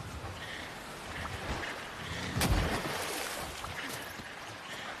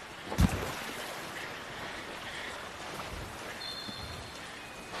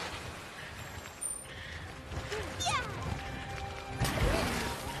 Yeah.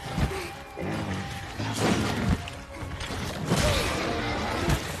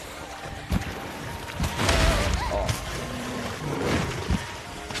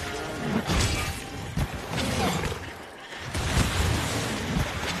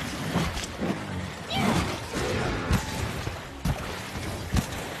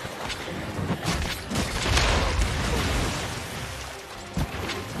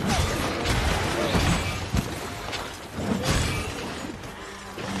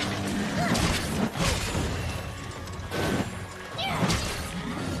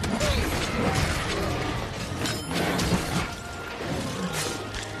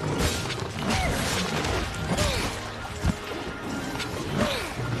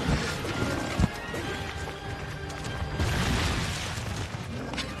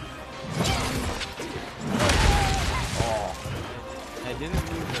 I didn't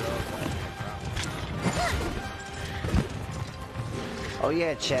move at all. Oh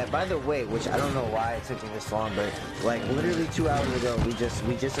yeah, chat. By the way, which I don't know why it took me this long, but like literally 2 hours ago, we just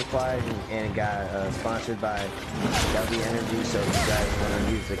acquired and got sponsored by a11 Energy. So if you guys want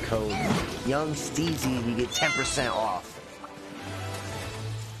to use the code Young Steezy, you get 10% off.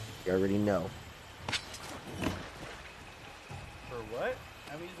 You already know. For what?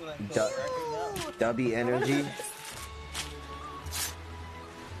 I'm using that code right now. W Energy.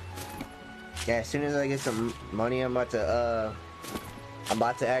 Yeah, as soon as I get some money, I'm about to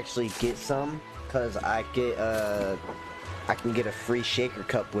actually get some, cause I can get a free shaker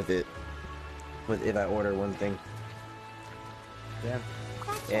cup with it, if I order one thing. Damn.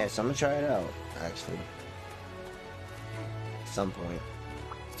 Yeah, so I'm gonna try it out actually. At some point.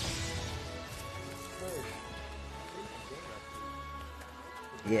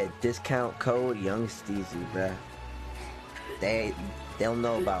 Yeah, discount code Young Steezy, bruh. They'll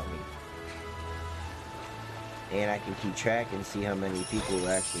know about me. And I can keep track and see how many people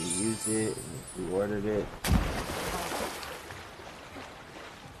actually used it and who ordered it.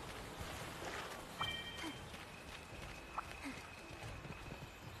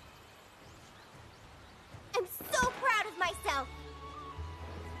 I'm so proud of myself.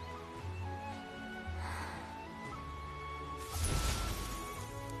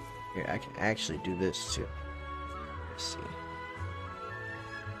 Here, I can actually do this too. Let's see.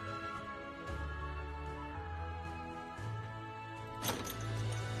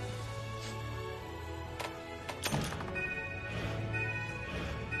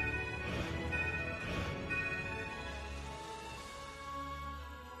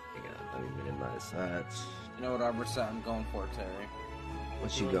 Let me minimize that. You know what armor set I'm going for, Terry?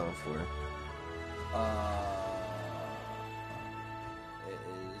 What you going for? It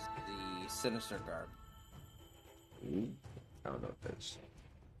is the Sinister Garb. I don't know what that is.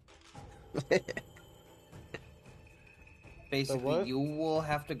 Basically, what? you will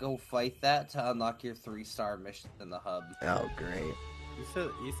have to go fight that to unlock your 3-star mission in the hub. Oh, great. You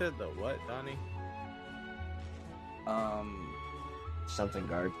said the what, Donnie? Something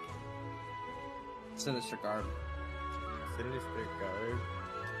guard. Sinister Guard. Sinister Guard.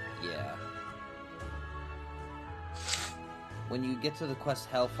 Yeah. When you get to the quest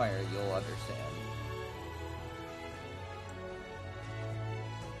Hellfire, you'll understand.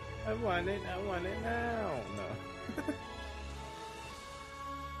 I want it now. No.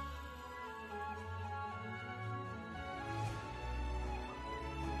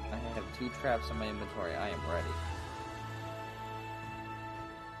 I have 2 traps in my inventory. I am ready.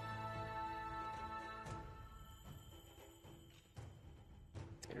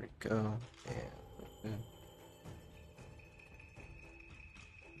 There we go. And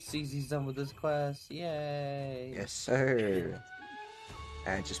CZ's done with this quest. Yay! yes, sir.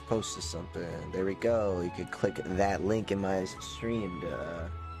 I just posted something. There we go. You could click that link in my stream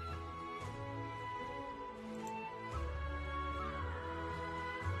to.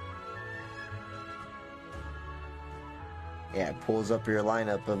 Yeah, it pulls up your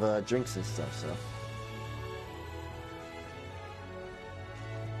lineup of drinks and stuff. So.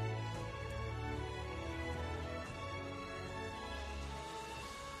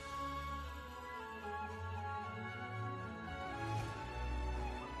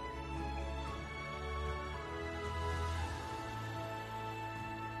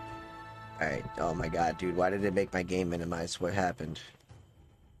 Alright, oh my god, dude, why did it make my game minimize? What happened?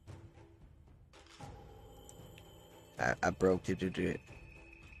 I broke it.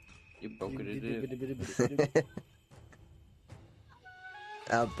 You broke it.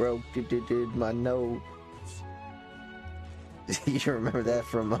 I broke it, my nose. You remember that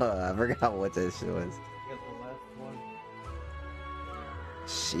from, I forgot what that shit was. Get the last one.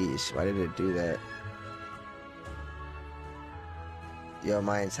 Sheesh, why did it do that? Yo,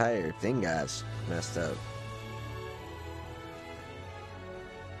 my entire thing got messed up.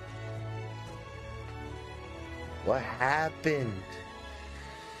 What happened?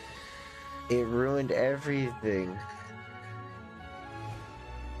 It ruined everything.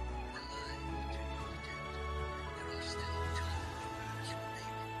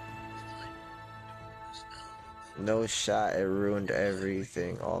 No shot, it ruined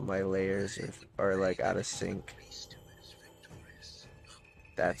everything. All my layers are like out of sync.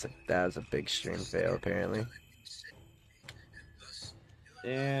 That was a big stream fail, apparently.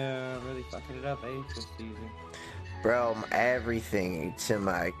 Damn, really fucking it up, eh? This season. Bro, everything. To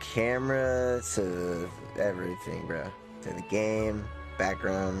my camera, to everything, bro. To the game,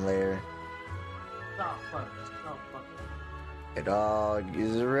 background layer. It all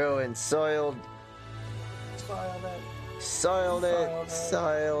is ruined, soiled. Soiled it.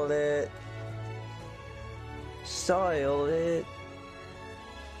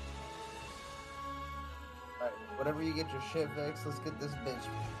 Alright, whenever you get your shit fixed, let's get this bitch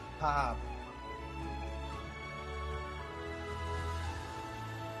pop.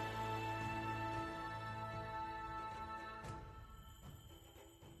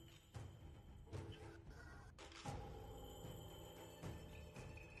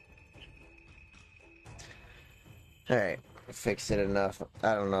 Alright, fixed it enough.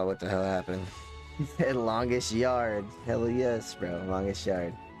 I don't know what the hell happened. Longest yard. Hell yes, bro. Longest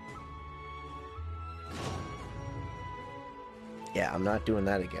yard. Yeah, I'm not doing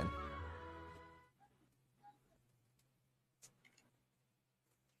that again.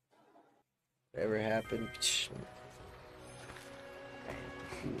 Whatever happened.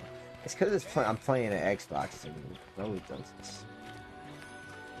 It's because I'm playing an Xbox and it always does this.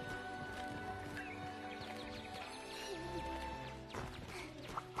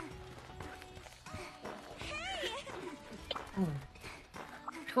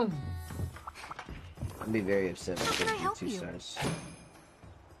 I'd be very upset if I couldn't do 2 stars.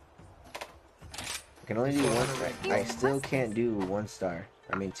 I can only do 1 star. I still can't do 1 star.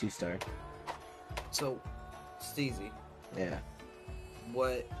 I mean 2 star. So, Steezy, Yeah.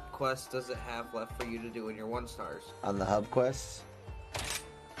 what quest does it have left for you to do in your 1 stars? On the hub quests?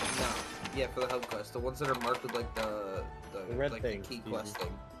 No. Yeah, for the hub quest. The ones that are marked with like the red like thing, the key Steezy. quest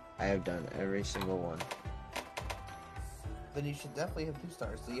thing. I have done every single one. Then you should definitely have 2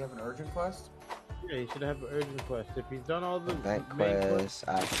 stars. Do you have an urgent quest? Yeah, you should have an urgent quest. If he's done all the Event main quests,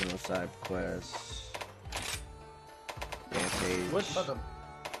 optional side quests, rampage. What?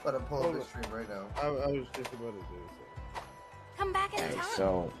 But I'm pulling this stream right now. I was just about to do so. Come back in Alright, time.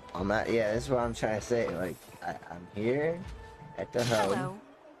 so I'm at, yeah, this is what I'm trying to say. Like, I'm here at the hub. Hello.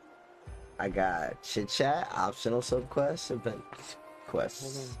 I got chit chat, optional subquests, event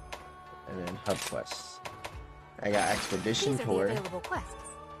quests, and then hub quests. I got expedition These are the tour. available quests.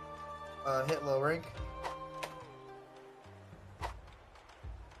 Hit low rank.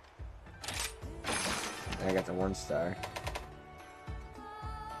 And I got the 1 star.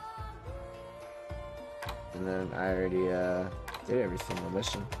 And then I already did every single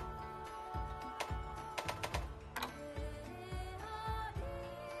mission.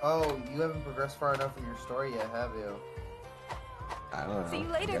 Oh, you haven't progressed far enough in your story yet, have you? I don't know. See you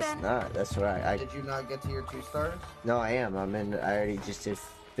later, Guess then. not. That's right. I Did you not get to your 2 stars? No, I am. I'm in. I already just did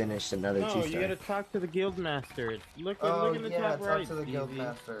finish another 2 No, star. you gotta talk to the guild master. Look Oh, in the yeah, top talk right. to the guild Stevie.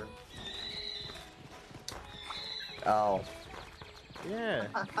 master. Oh. Yeah.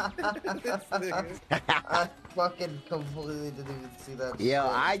 I fucking completely didn't even see that. Yo, shit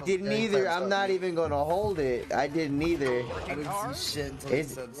I until didn't Gary either. said I'm not something. even gonna hold it. I didn't either. I didn't see shit until he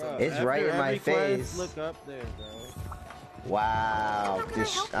It's- said Bro, something. It's after right in my every quest, face. Look up there, bro. Wow. I'm There in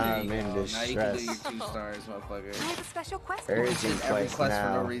you go. Now you can do distress. your 2 stars, motherfucker. I have a special quest for you. Urgent Did every quest quest for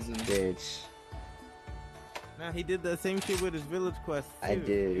now, no reason. bitch. Nah, he did the same shit with his village quest. I too.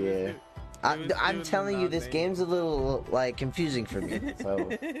 did, He was yeah. do- he was I'm doing telling you, this non-name. game's a little like confusing for me. So,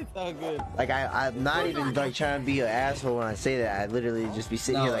 It's all good. like, I'm not even like trying to be an asshole when I say that. I literally just be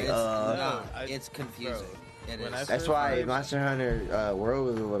sitting here like, No, it's confusing. It when is. I That's first why played- Monster Hunter World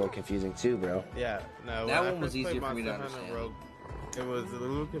was a little confusing too, bro. Yeah, no. That when I one was first played easier for me to Monster Hunter understand. Rogue, it was a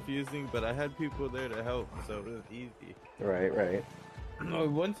little confusing, but I had people there to help, so it was easy. Right. No,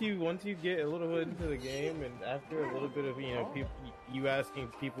 once you get a little bit into the game, and after a little bit of people, you asking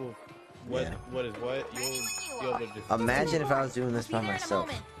people what Yeah. what is what, you'll be able to just Imagine if I was doing this Be by there in a myself.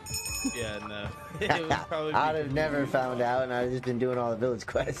 moment. yeah, no. It would probably be I'd have never confusing. found out, and I'd just been doing all the village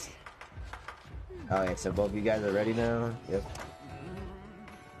quests. Alright, so both of you guys are ready now? Yep.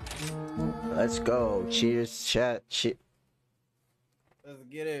 Let's go. Cheers, chat. Shit. Let's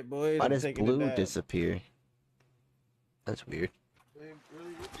get it, boys. Why I'm does taking a blue dab. disappear? That's weird.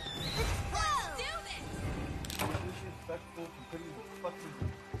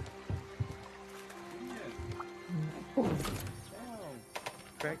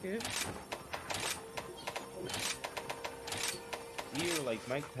 Crackhead? You're like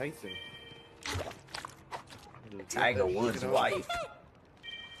Mike Tyson. Tiger Woods' wife.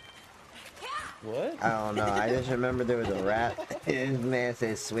 What? I don't know. I just remember there was a rap. This man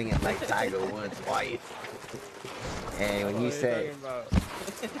says swinging like Tiger Woods' wife. And when What you are said, talking about?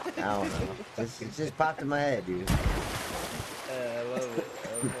 I don't know. It just popped in my head, dude. I love it. I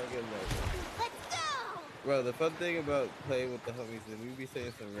fucking love it. Bro, the fun thing about playing with the homies is we be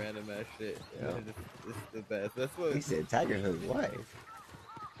saying some random ass shit. Yeah. And it's the best. That's what. He said Tiger Hood's wife.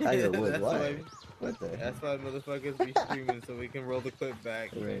 Tiger Woods' That's wife. why- What the heck? That's why motherfuckers be streaming so we can roll the clip back.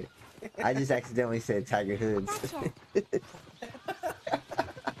 Right. I just accidentally said Tiger Hoods.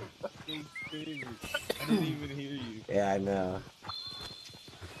 Fucking screaming. I didn't even hear you. Yeah, I know.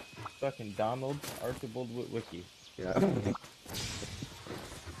 Fucking Donald Archibald Witwicky. Yeah.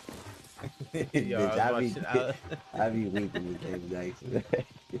 Yo, I was I'd be weeping with things like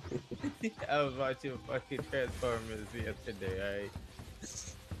I was watching fucking Transformers the other day, alright?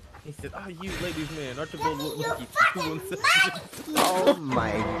 He said, "Oh, you ladies man, Archibald Witwicky 217." Oh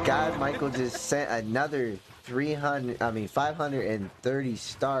my god, Michael just sent another 530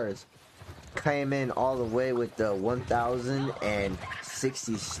 stars. Came in all the way with the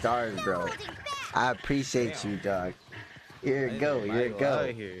 1,060 stars, bro. I appreciate you, dog. Here you go, here you Out go.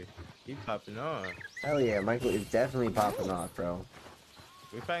 here. He popping on. Hell yeah, Michael is definitely popping off, bro.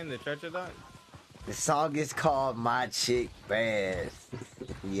 We find the treasure dot? The song is called My Chick Bad.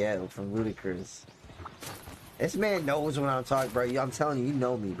 Yeah, from Ludacris. This man knows what I'm talking, bro. I'm telling you, you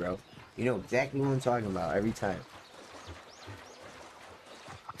know me, bro. You know exactly what I'm talking about every time.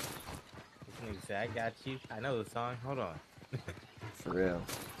 I got you. I know the song. Hold on. For real.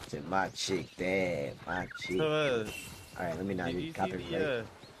 Said my chick bad, my chick. So, Alright, let me not did get you see copyright. the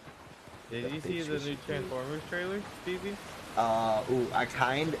did The you see the pictures. new Transformers trailer, Stevie? I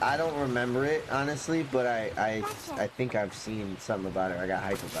don't remember it honestly, but I think I've seen something about it. I got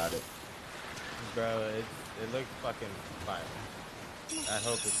hype about it. Bro, it looks fucking fire. I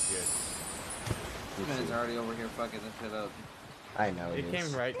hope it's good. This man's already over here fucking this shit up. I know It it came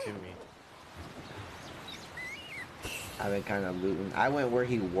is. right to me. I've been kind of looting. I went where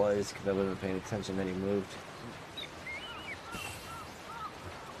he was because I wasn't paying attention. Then he moved.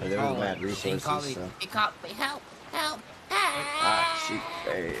 But there was mad resources. So. He caught me. Help! Help! Ah, shit,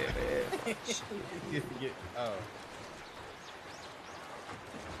 baby. Oh.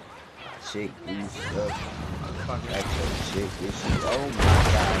 chick boost up. Extra chick issue. Oh my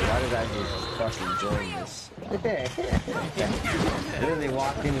god, why did I just fucking join this? Literally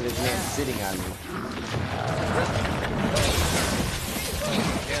walked into this man sitting on me.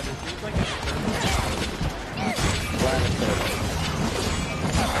 Yeah, this is like a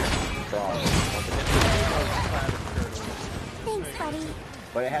Thanks, buddy.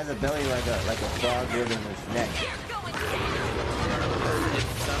 But it has a belly like a frog with in its neck.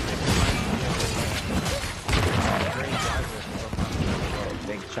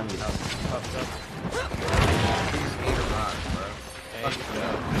 Big chunky.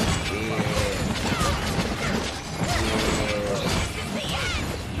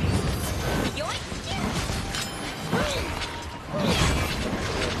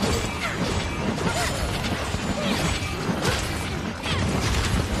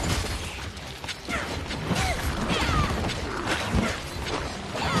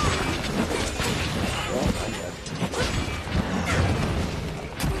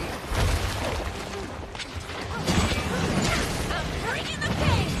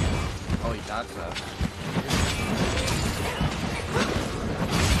 Oh, he got that.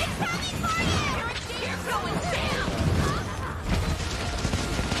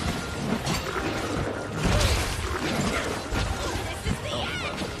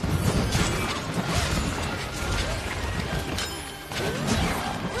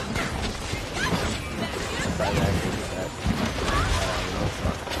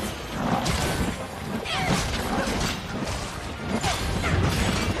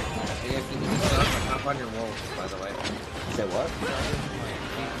 On your wolf, by the way. Say what?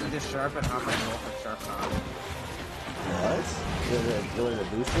 You just sharpen hop on your wolf and sharpen on. What? Doing a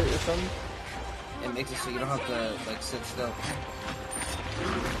booster or something? It makes it so you don't have to like sit still.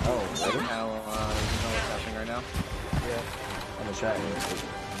 Oh, really? Now you know what's happening right now. Yeah. I'm gonna try it.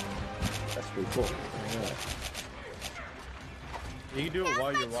 That's pretty cool. Yeah. You can do it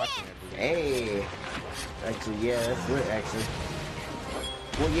while you're watching it. Hey! Actually, yeah, that's lit, actually.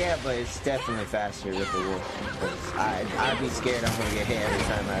 Well, yeah, but it's definitely faster with the wolf. Because I'd be scared I'm gonna get hit every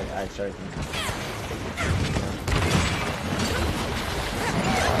time I charge him.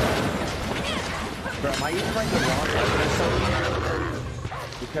 Bro, am I using like the wrong weapon or something?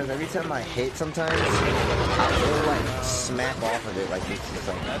 Because every time I hit sometimes, it'll like smack off of it like it's just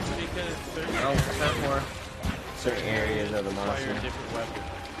like... That's because certain areas of the monster. Different weapons.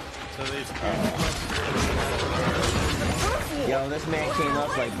 So there's Yo, this man came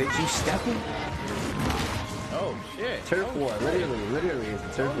up like, bitch, you stepping? oh shit. Turf war, literally, it's a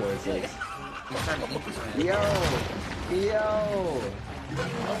turf war. It's like, yo.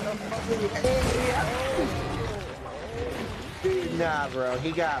 Nah, bro,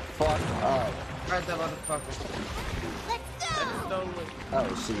 he got fucked up. Right, that motherfucker. Oh,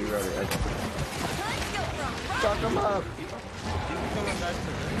 shit, you wrote it. Okay. Fuck him up.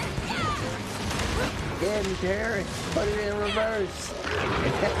 Get him, Terry. Put it in reverse.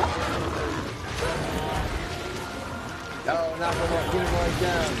 Oh, knock him up. Get him right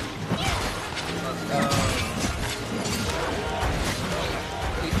down.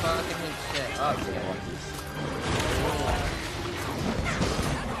 He's fucking his shit. Oh, yeah, watch this.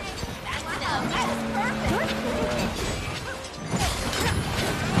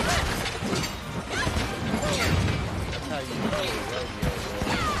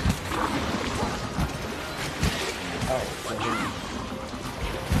 Oh, so he...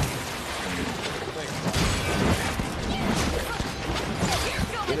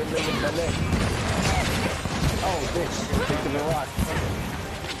 Get him in the leg. Oh, bitch. Pick him and rock.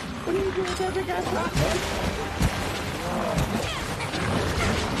 What are you doing with that big ass rock, man?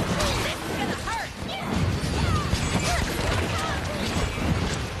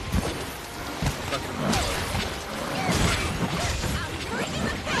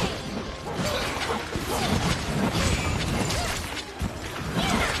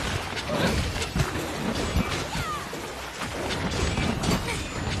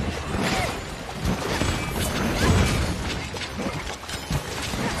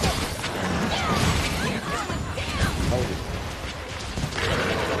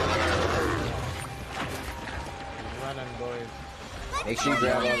 Make sure you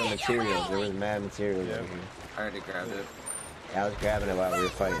grab all the materials. There was mad materials over here. I already grabbed it. Yeah, I was grabbing it while we were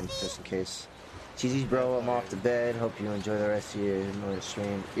fighting, just in case. Cheesy's bro, I'm off to bed. Hope you enjoy the rest of your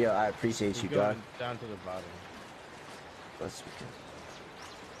stream. Yeah, I appreciate you, Doc. Down to the bottom. Let's begin.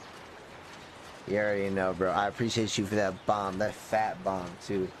 You already know, bro. I appreciate you for that bomb, that fat bomb,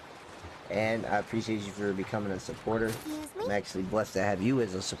 too. And I appreciate you for becoming a supporter. I'm actually blessed to have you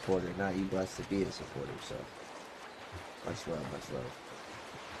as a supporter, not you blessed to be a supporter, so. Much love, much love.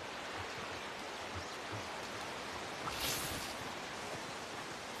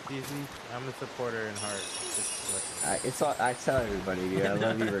 Easy. I'm a supporter in heart. It's all, I tell everybody, dude, I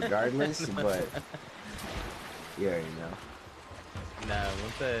love you regardless, but you already know. Nah,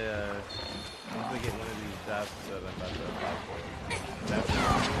 once I get one of these jobs that I'm about to apply for,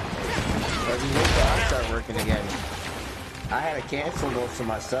 Every week I'll start working again. I had to cancel most of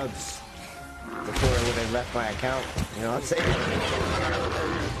my subs before it would have left my account. You know what I'm saying?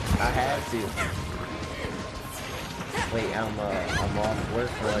 I had to. Wait, I'm off work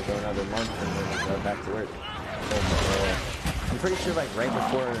for like another month and then go back to work. So, I'm pretty sure like right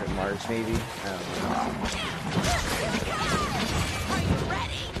before March maybe. I don't know.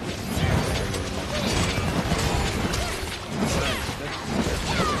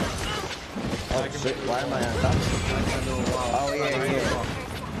 Oh shit, why am I on top? Oh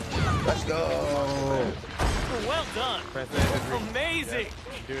yeah. Let's go! Well done. Amazing.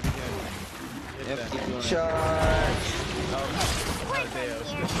 do it again. Yep, keep doing it. Charge!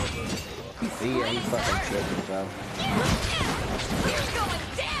 Here. Yeah, he's fucking tripping, bro. You're going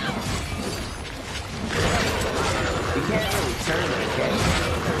down! You can't really turn it, okay?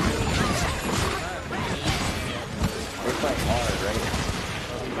 It's like hard, right?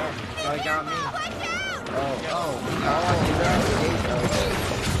 Oh, he got me. No, okay.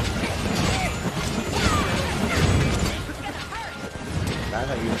 That's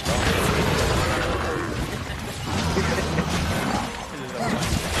how you were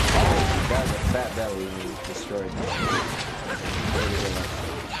That's a fat belly and he destroyed me.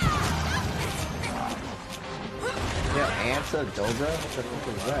 Yeah, Amsa Dobra? What the fuck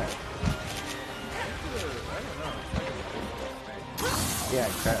is that? Yeah, I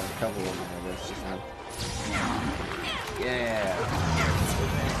tried a couple of them, I guess, just now.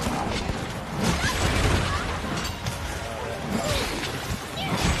 Yeah.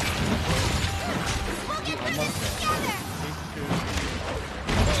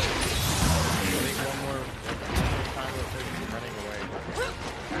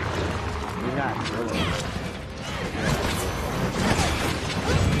 You're not drilling.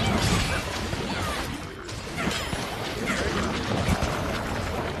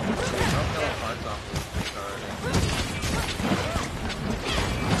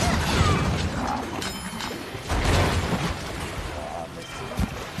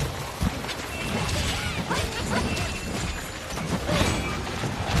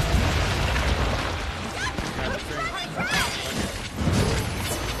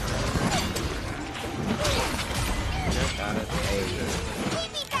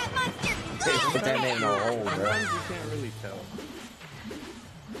 Put that man in a hole, bro. You can't really tell.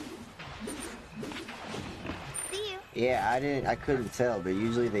 See you. Yeah, I couldn't tell, but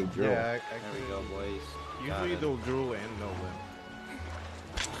usually they drill. Yeah, There we go, boys. usually they'll drool and no win.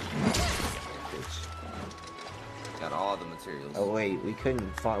 Got all the materials. Oh wait, we couldn't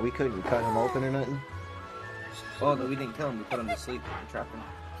cut him open or nothing? Oh, no, we didn't kill him. We put him to sleep. We trapped him.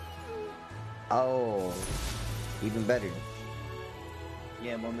 Oh, even better.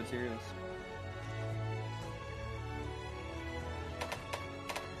 Yeah, more materials.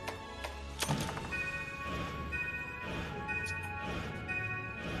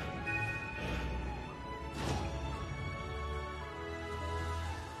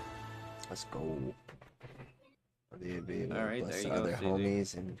 Let's go. All right, there you go, Other CZ.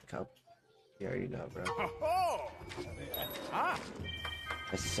 homies and cup. You already know, bro.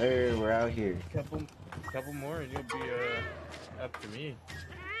 Yes, sir. We're out here. Couple more and you'll be up to me.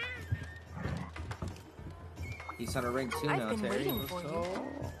 He's on a rank 2 I've now, been Terry. waiting for you.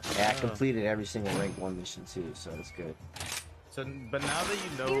 Yeah, I completed every single rank 1 mission too, so it's good. So, but now that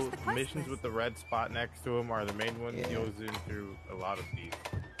you Here's know the quest missions list. with the red spot next to them are the main ones, Yeah. you'll zoom through a lot of these.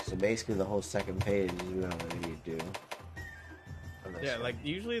 So basically, the whole second page is we don't really need to do. Unless Yeah, you- like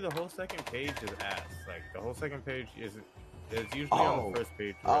usually the whole second page is ass. Like the whole second page is usually on the first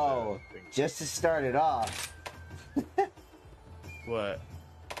page. Where Oh, the thing- just to start it off. what?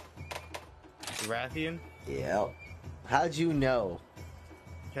 Rathian? Yep. How'd you know?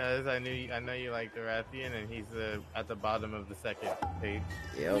 Because I know you like the Rathian, and he's at the bottom of the second page.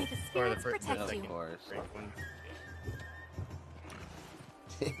 Yep. May the Or the spirits first, the protect second you. rank one.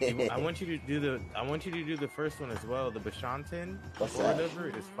 I want you to do the first one as well. The Bashantin What's or that? whatever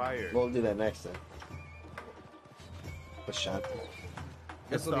is fire. We'll do that next time. What's shot?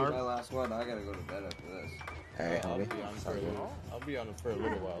 This will be Start- my last one. I gotta go to bed after this. Alright, I'll homie. be on for a Sounds good. little. I'll be on for a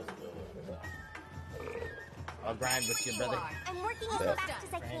little while still. I'll grind with you, brother. I'm working as Yeah. fast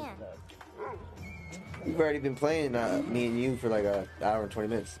as I can. We've already been playing, me and you, for like an hour and 20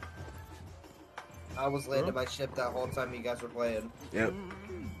 minutes. I was landing my ship that whole time you guys were playing. Yep.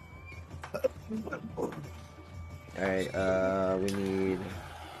 Alright, we need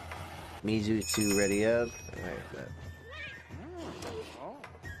Mizu 2 ready up. Alright,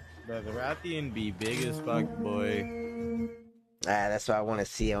 Bro, the Rathian be big as fuck, boy. that's what I want to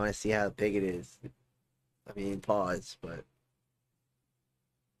see. I want to see how big it is. I mean, pause, but.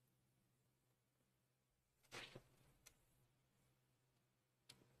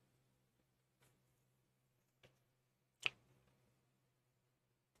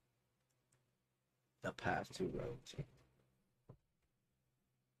 The path to royalty.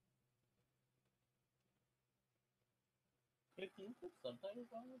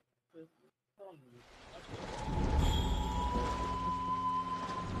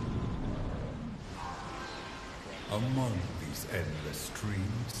 Among these endless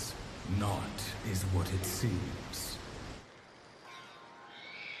streams, naught is what it seems.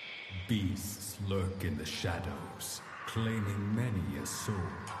 Beasts lurk in the shadows, claiming many a soul.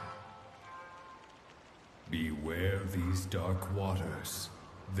 Beware these dark waters,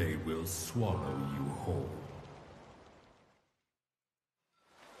 they will swallow you whole.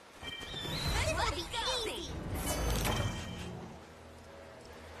 This will be easy.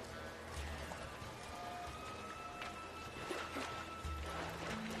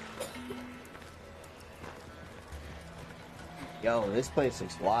 Yo, this place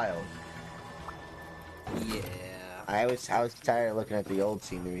looks wild. Yeah. I was tired of looking at the old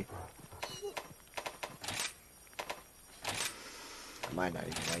scenery. I might not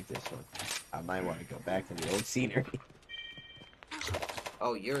even like this one. I might want to go back to the old scenery.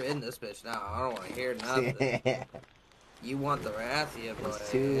 Oh, you're in this bitch now. I don't want to hear nothing. You want the Rathia, boy.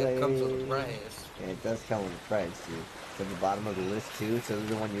 It's too It comes with late. a price. Yeah, it does come with a price, dude. It's at the bottom of the list too, so this is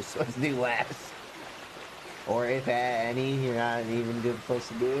the one you're supposed to do last. Or if at any, you're not even supposed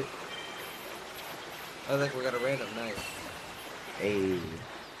to do it. I think we got a random night. Hey.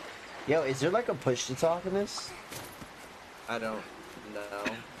 Yo, is there like a push to talk in this? I don't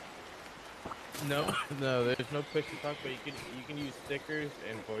know. No, there's no push to talk, but you can use stickers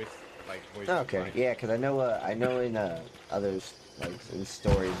and voice Okay, line. yeah, because I know in others, like in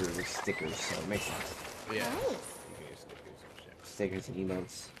stories, there's stickers, so it makes sense. Yeah. Nice. You can use stickers and shit. Stickers and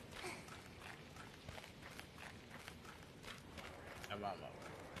emotes.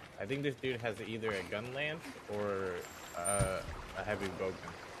 I think this dude has either a gun lance or a heavy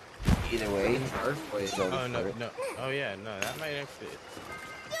bowgun. Either way, Earthquake. Oh no. Oh yeah, no, that might actually.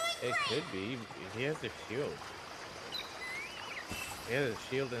 It could be. He has a shield. He has a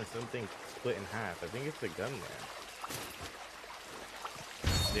shield and something split in half. I think it's a gun lance.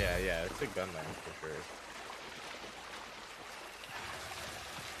 Yeah, it's a gun lance for sure.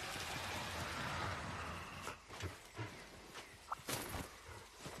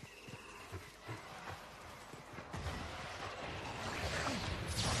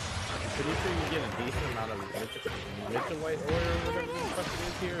 Pretty sure you get a decent amount of White ore or whatever the fuck it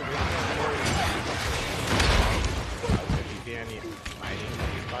is here. If you see any mining in the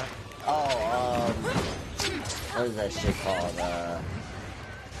spot. Oh, what is that shit called?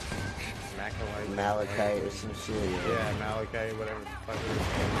 Malachite or some shit. Yeah, Malachite, whatever the fuck it is.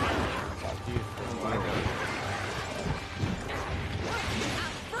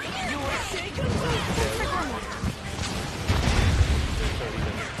 You will say goodbye.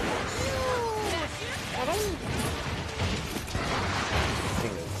 This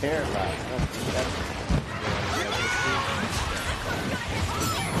thing is terrified.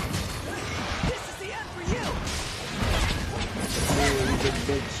 This is the end for you. Really good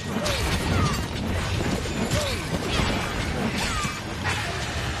bitch.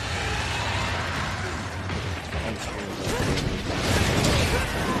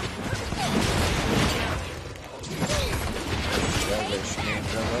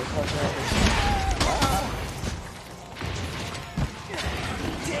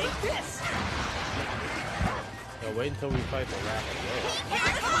 Take this. So wait until we fight the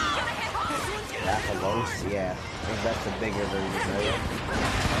Rathalos, yeah. I think that's the bigger version, right?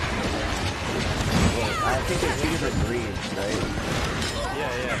 Well, I think it's two different breeds, right?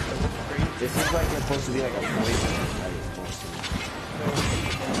 Yeah. This is like supposed to be like a poison, right? It's supposed to be.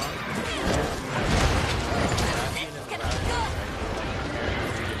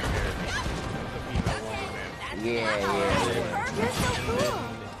 Yeah. You're so cool.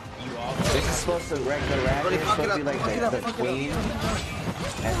 This is supposed to, right, the rabbit is supposed to be like the queen,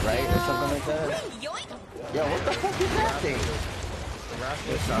 and right, or something like that. Yo, what the fuck is that thing?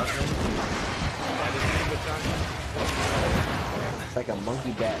 It's like a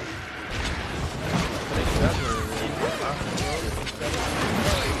monkey bat.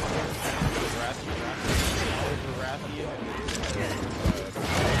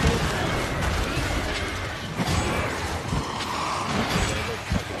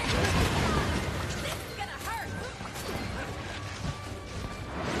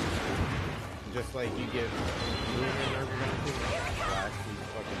 just like you get movement or something, flash, he's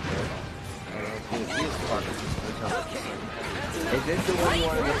fucking dead. He is fucking. Is this the one you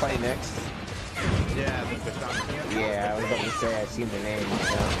wanted to fight next? Yeah, the Baton Camp. Yeah, I was about to say I seen the name.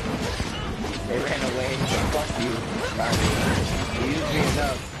 So. They ran away. So fuck you, Bobby. You used me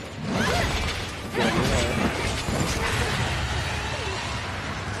enough. Good lord.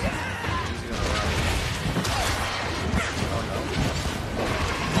 He's gonna run. Oh no.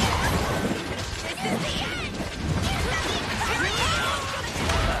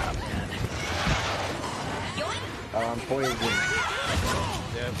 Oh, I'm poisoned.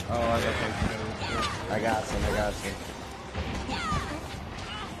 Yep. Oh, I got I got some.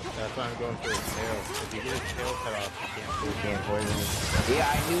 That's why I'm going for his tail. If you get his tail cut off, You can't poison me.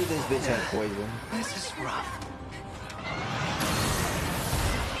 Yeah, I knew this bitch had poison. This is rough.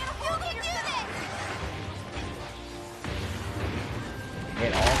 They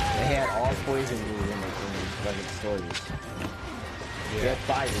had all poison moves in the fucking stories. They had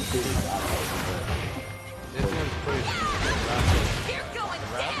fire too. this one's pretty You're going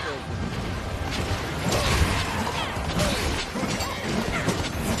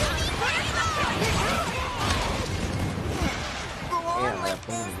Yeah, that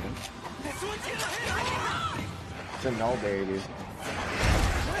poison. It's a nullberry, dude.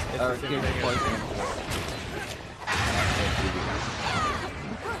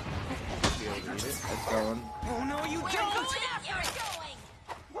 It's going. Oh no, you don't!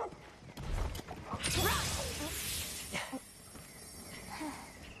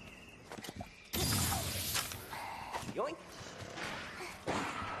 Yoink!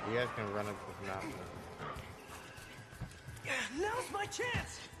 You guys can run up this mountain. Now's my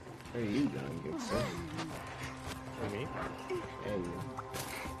chance! Where are you going, good sir? For me? There you go.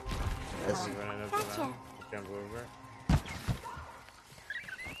 That's running up the mountain. Jump over.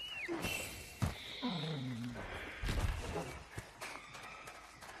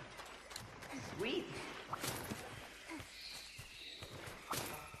 Sweet!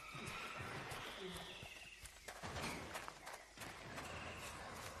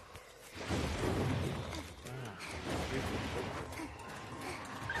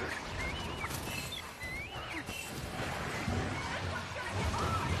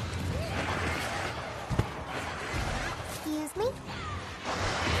 Excuse me?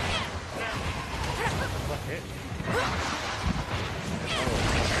 Fuck it.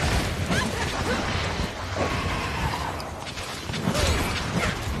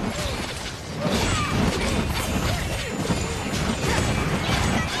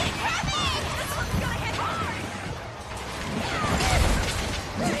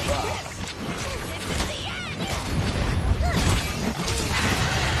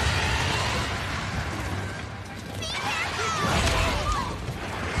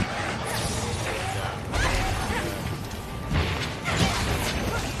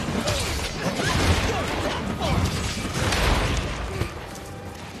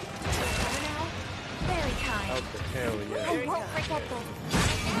 very kind. Out the tail, yeah. I won't forget this.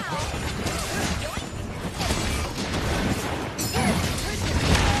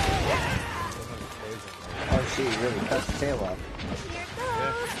 Oh shit, you really cut the tail off. Here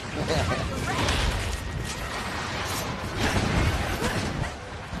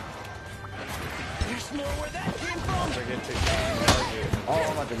There's more where that came from! Forget to Oh,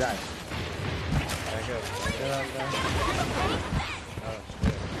 I'm about to die. back up. Get out there. Oh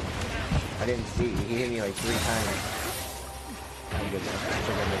shit. I didn't see. He hit me like 3 times. I'm good now. I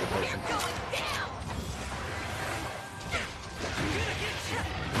took another person.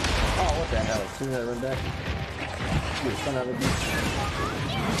 Oh, what the hell? As soon as I run back. You son of a bitch.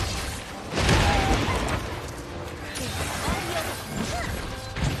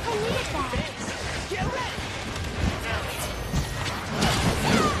 I needed that. Get ready!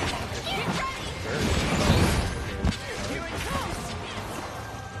 Here it comes!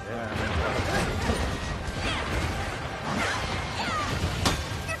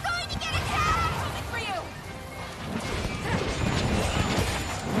 You're going to get attacked! Coming for you!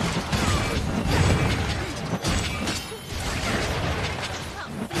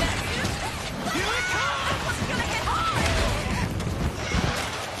 Here it comes! It's gonna hit hard!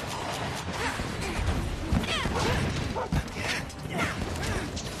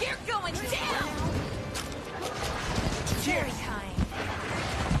 You're going down! Very kind.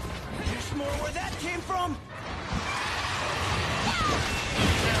 There's more where that came from!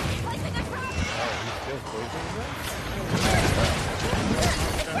 Placing a trap! Still poisoned them?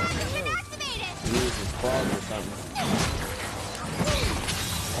 Trap's been activated! He used his claws or something.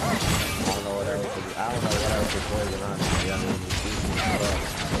 I don't know what else. I don't know what else is poison on. Yeah, I mean, he's using his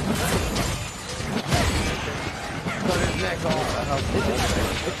claws. Yeah,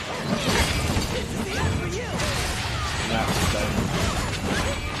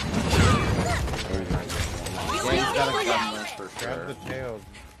 he's got a gun list for Grab sure. the tail.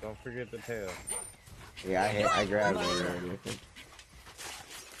 Don't forget the tail. Yeah, I grabbed it already.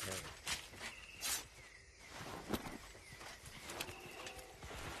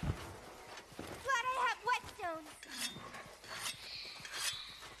 Glad I have whetstones.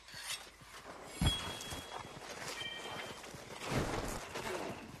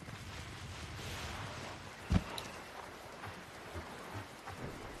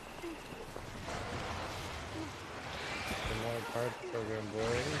 Some more parts program,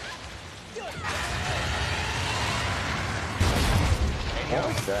 boys.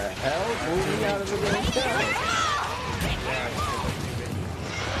 What the hell? Move me out of the way.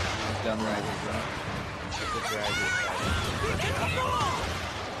 Gun rifle drop. It's a dragon.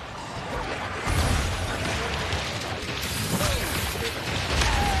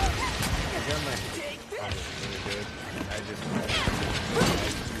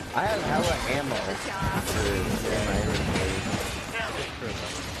 I have hella ammo in my inventory.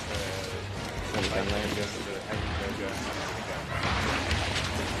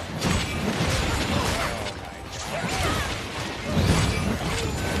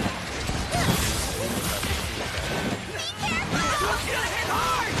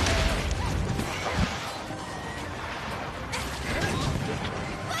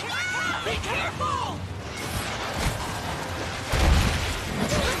 Be careful!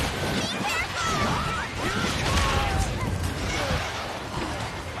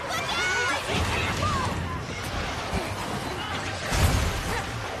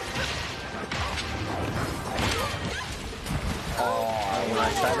 When I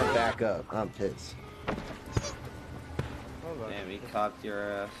try to back up, I'm pissed. Damn, he cocked your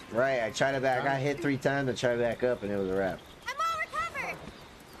ass. Right, I tried to back. I hit 3 times. I tried to back up, and it was a wrap. I'm all recovered.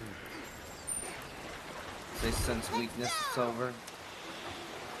 They sense weakness, it's over.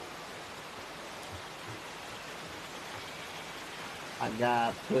 I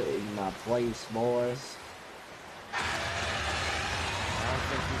got put in my place, boys. I don't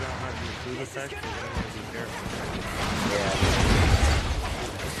think you don't have your food effect. You're gonna have to be careful. Yeah.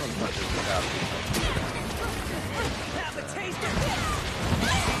 This one touches the top. Have a taste of this!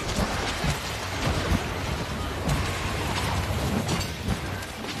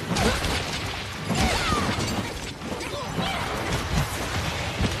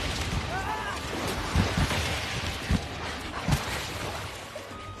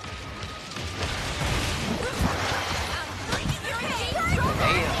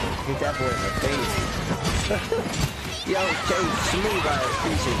 Hit that boy in the face. Yo, Chase, smooth. I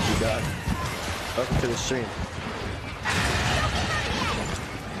appreciate you, dog. Welcome to the stream.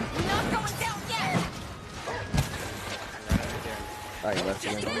 Not going down yet. Alright, let's go.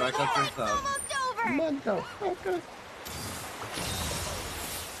 Come back up to the top. Almost over. Motherfucker.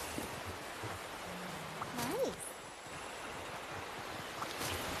 Nice.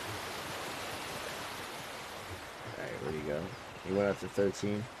 Alright, where do you go? You went up to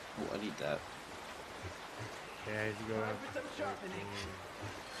 13. Oh, I need that. Yeah, you go up.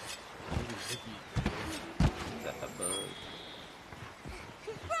 That bug.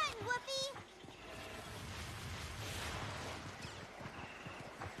 Run, Whoopi.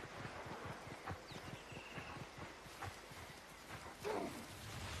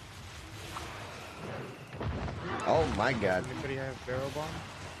 Oh my god. Anybody have barrel bomb?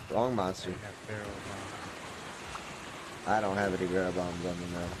 Wrong monster. I have barrel bomb. I don't have any barrel bombs on me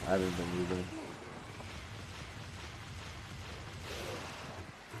now. I haven't been using.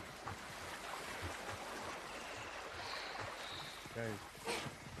 Guys,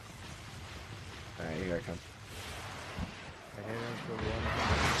 Alright, here I come. I hit him for one.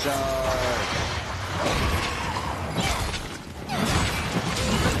 Charge!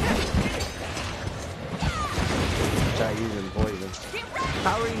 Try using poison.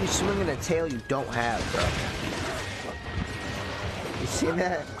 How are you swinging a tail you don't have, bro? You see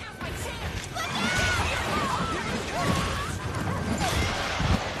that?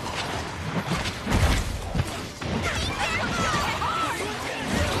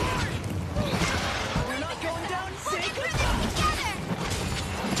 We're not going down. Say goodbye.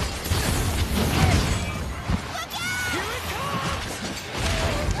 Here it comes!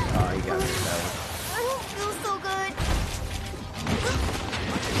 Oh, you got me with that one. I don't feel so good.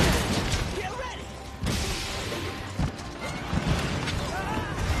 Get ready!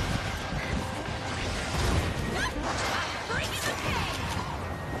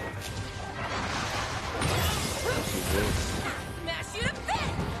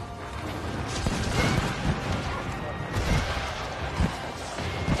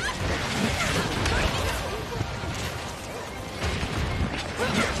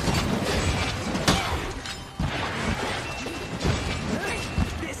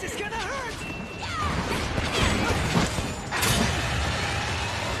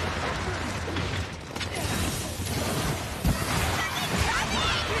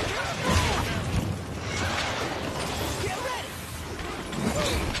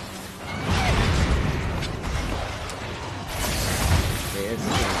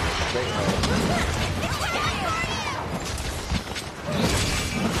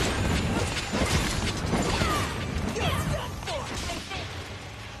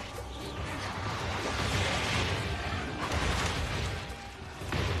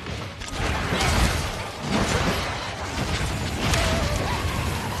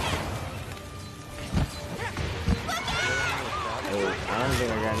 don't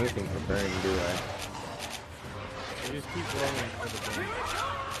think I got anything for burn, do I? You just keep rolling for the burn.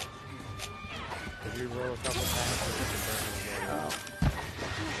 If you roll a couple times, you can burn it again. Oh.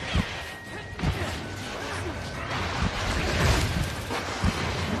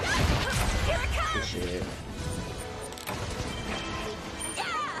 Good shit.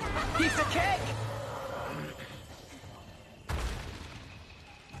 Piece of cake!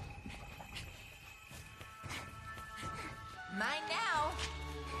 Mine now.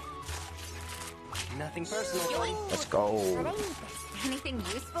 Nothing personal, buddy. Let's go. Anything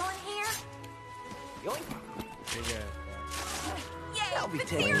useful in here? Yoink. Big ass Yay, I'll be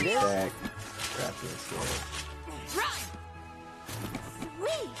material! taking this. Back. Grab this guy. Run!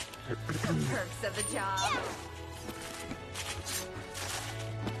 Sweet! Perks of the job.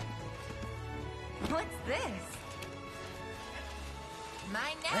 What's this?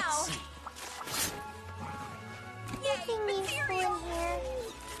 Mine now. Let's see. Yay, material!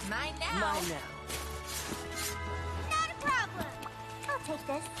 Mine now. Mine now. Not a problem. I'll take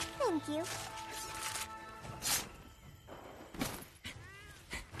this. Thank you.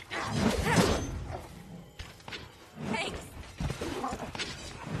 Thanks.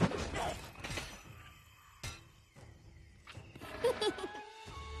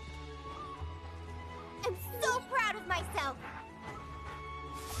 I'm so proud of myself.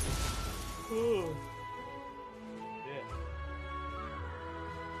 Yeah.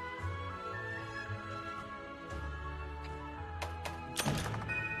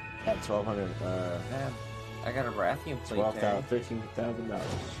 At 1,200. Man, I got a Rathian plate. $13,000.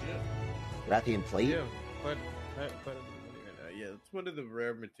 Rathian plate? Yeah, but yeah, it's one of the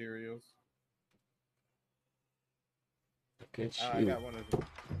rare materials. Good I shoot. got one of them.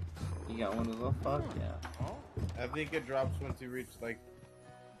 You got one of those? Fuck yeah. I think it drops once you reach like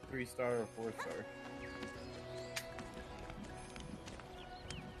 3-star or 4-star.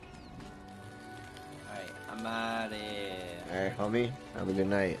 Alright, I'm out of here. Alright, homie. Have a good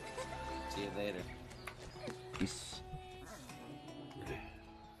night. See you later. Peace.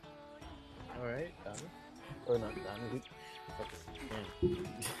 Alright, or not Donnie.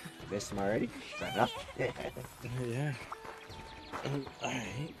 Missed him already? Fair enough. Yeah.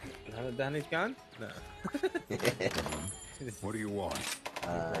 Alright. Now that Donnie's gone? No. What do you want?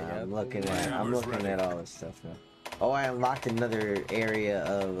 I'm looking at all this stuff now. Oh, I unlocked another area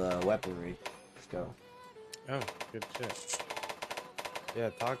of weaponry. Let's go. Oh, good shit. Yeah,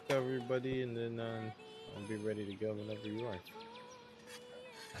 talk to everybody and then I'll be ready to go whenever you are.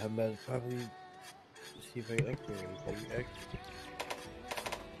 How about probably see if I activate it.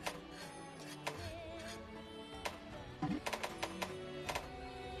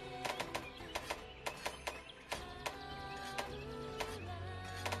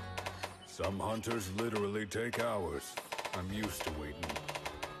 Some hunters literally take hours. I'm used to waiting.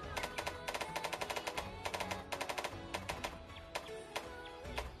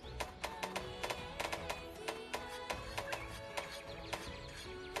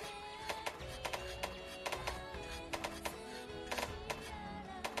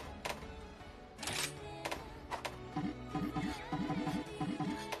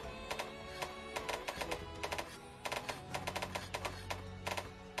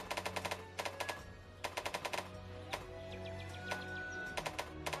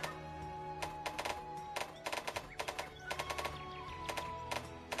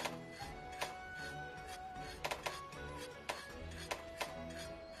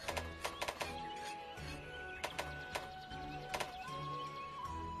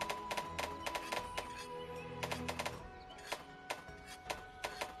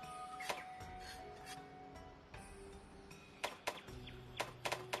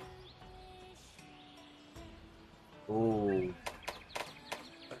 Ooh.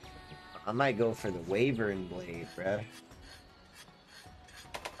 I might go for the Wavering Blade, bruh.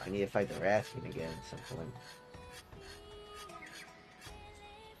 I need to fight the Rathian again at some point.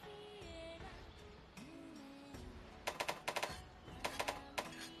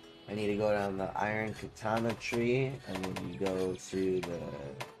 I need to go down the Iron Katana tree, and then you go to the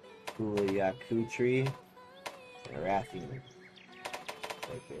Kulayaku tree, and Rathian.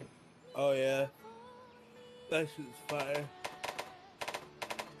 Right there. Oh yeah. That shit's fire.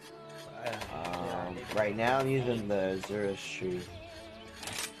 Right now I'm using the Azura's tree.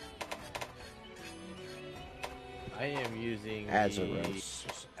 I am using Azeros.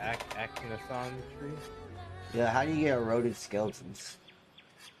 the Akhenaton tree. Yeah, how do you get eroded skeletons?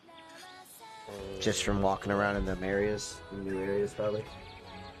 Just from walking around in them areas, in new areas, probably.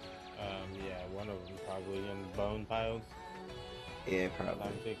 Yeah, one of them probably in bone piles. Yeah, probably.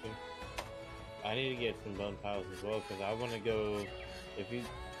 I'm thinking. I need to get some bone piles as well because I want to go If you,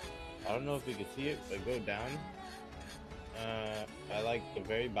 I don't know if you can see it, but go down. I like the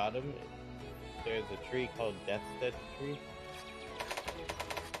very bottom. There's a tree called Death Stench Tree.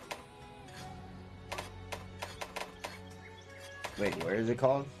 Wait, where is it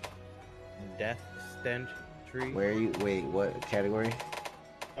called? Death Stench Tree. Where are you? Wait, what category?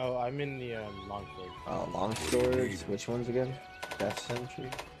 Oh, I'm in the long sword. Oh, long swords. Which ones again? Death Century.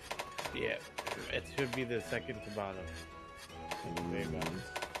 Yeah, it should be the second to bottom. Very bottom.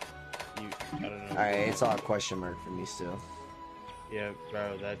 I don't know. Alright, it's all a question mark for me still. Yeah,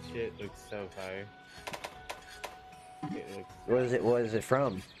 bro, that shit looks so fire. It looks. What is it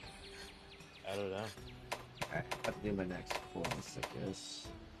from? I don't know. Alright, I have to do my next performance, I guess.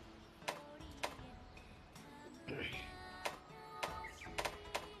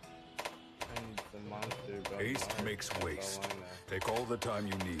 The monster, bro. Haste makes waste. Take all the time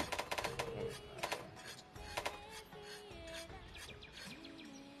you need.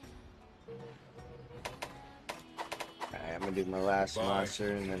 Alright, I'm gonna do my last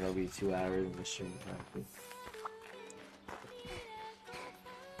monster and then it'll be 2 hours of the stream.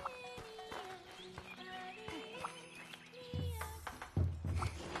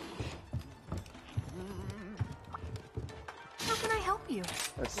 How can I help you?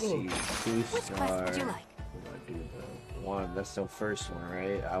 Let's see. 2 Which star. quest would you like? What do I do though? One, that's the first one,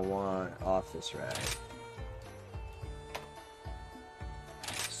 right? I want office rag.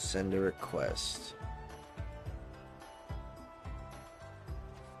 Send a request.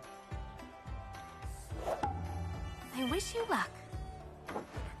 I wish you luck.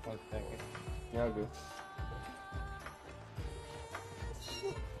 1 second. Yeah, good.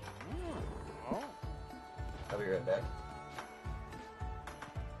 I'll be right back.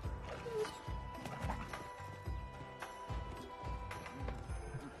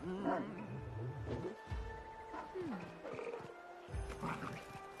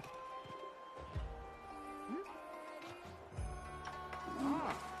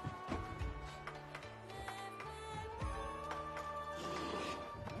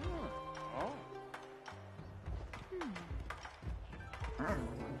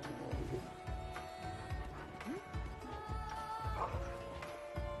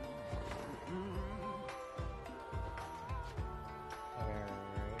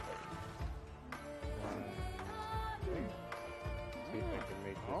 See if I can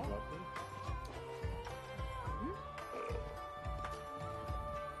make this weapon.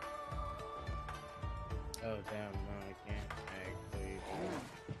 Oh damn, no, I can't actually.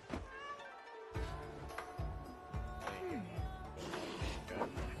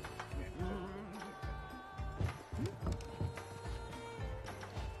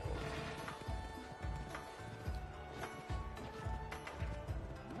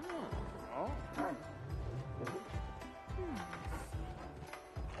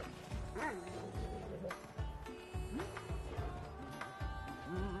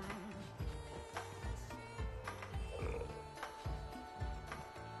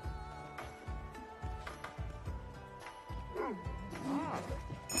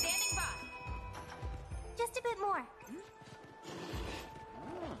 Standing by. Just a bit more.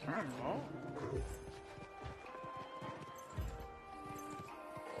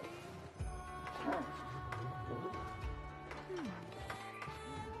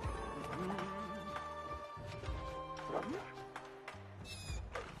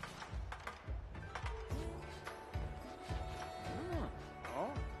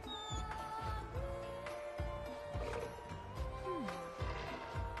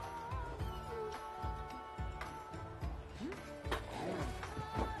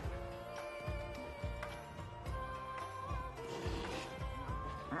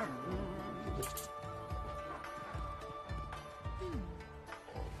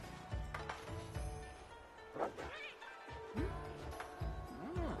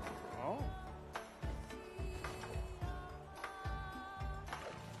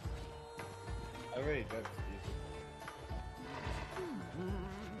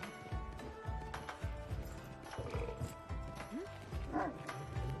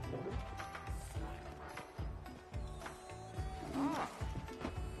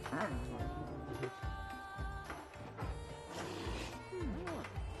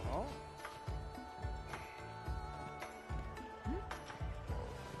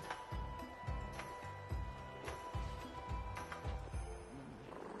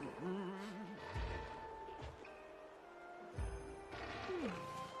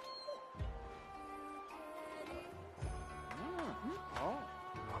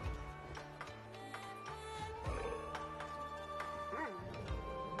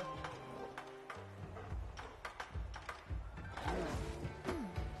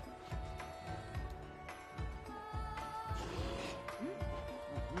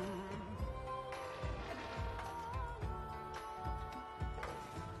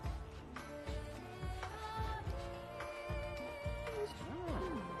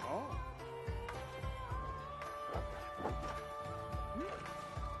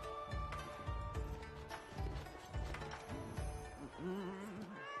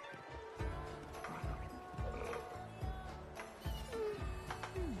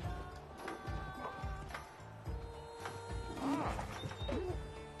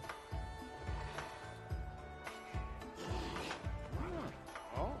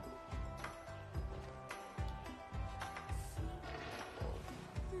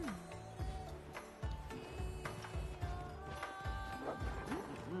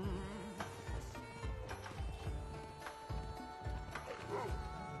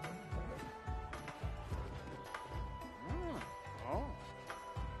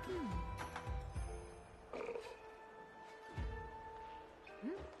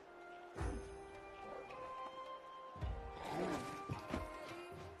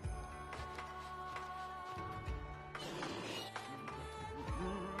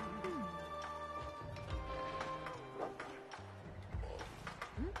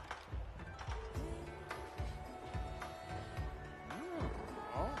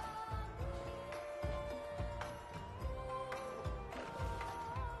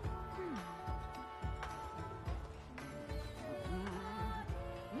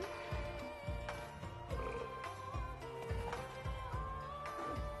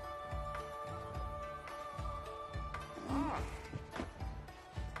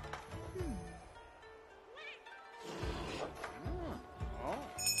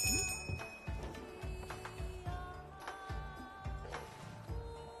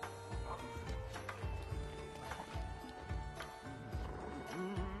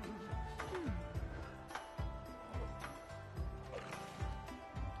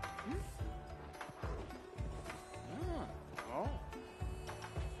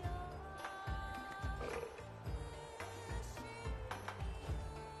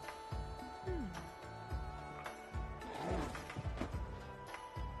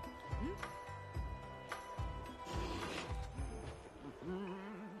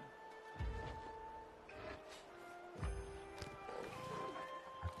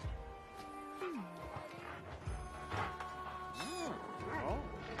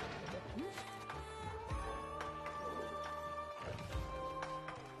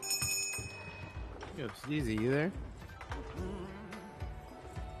 Yo, Steezy, you there?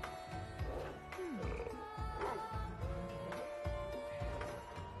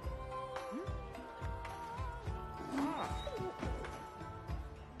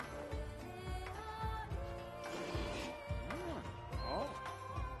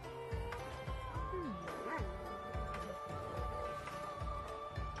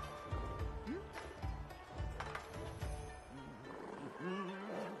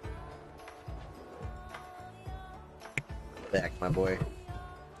 Back, my boy.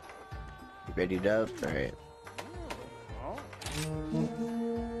 You ready, Dub? Alright.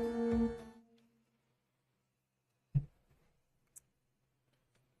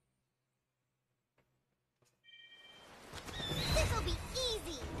 This'll be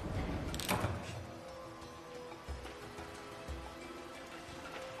easy.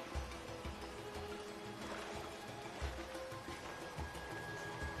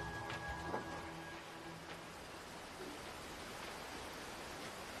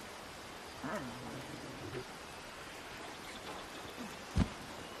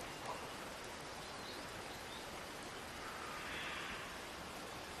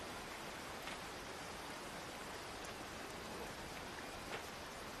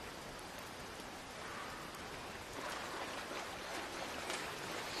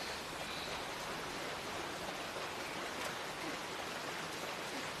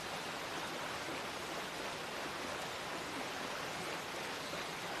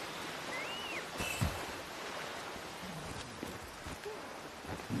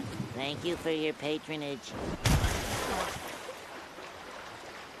 Thank you for your patronage.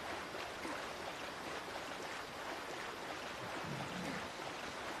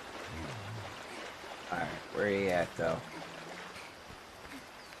 Alright, where are you at, though?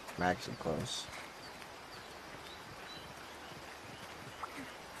 I'm actually close.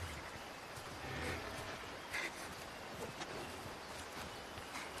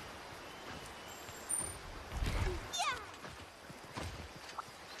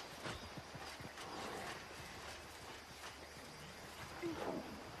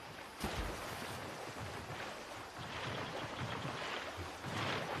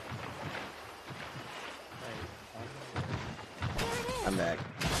 I'm back.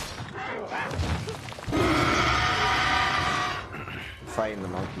 Fighting the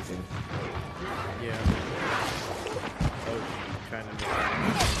monkey thing. Yeah. Oh, trying to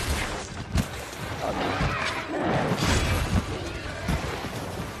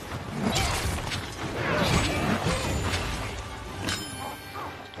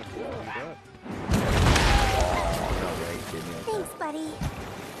Thanks, buddy.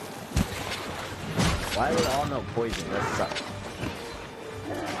 Why would all know poison? That sucks.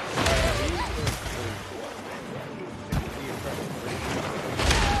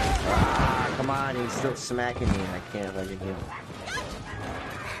 Ah, come on, he's still smacking me and I can't let him heal.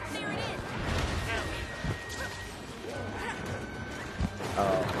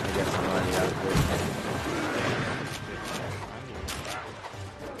 Oh, I guess I'm already out of this.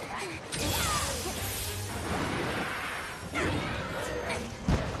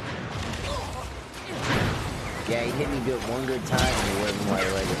 Yeah, he hit me good one good time and he wasn't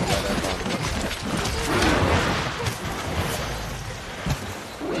wide leg and let up on me.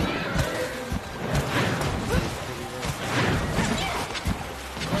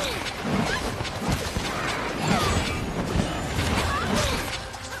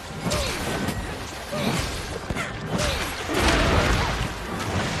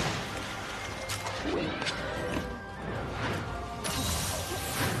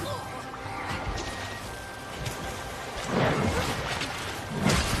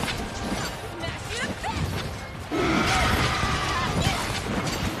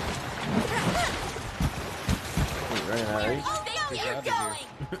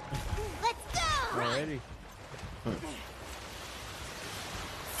 Already.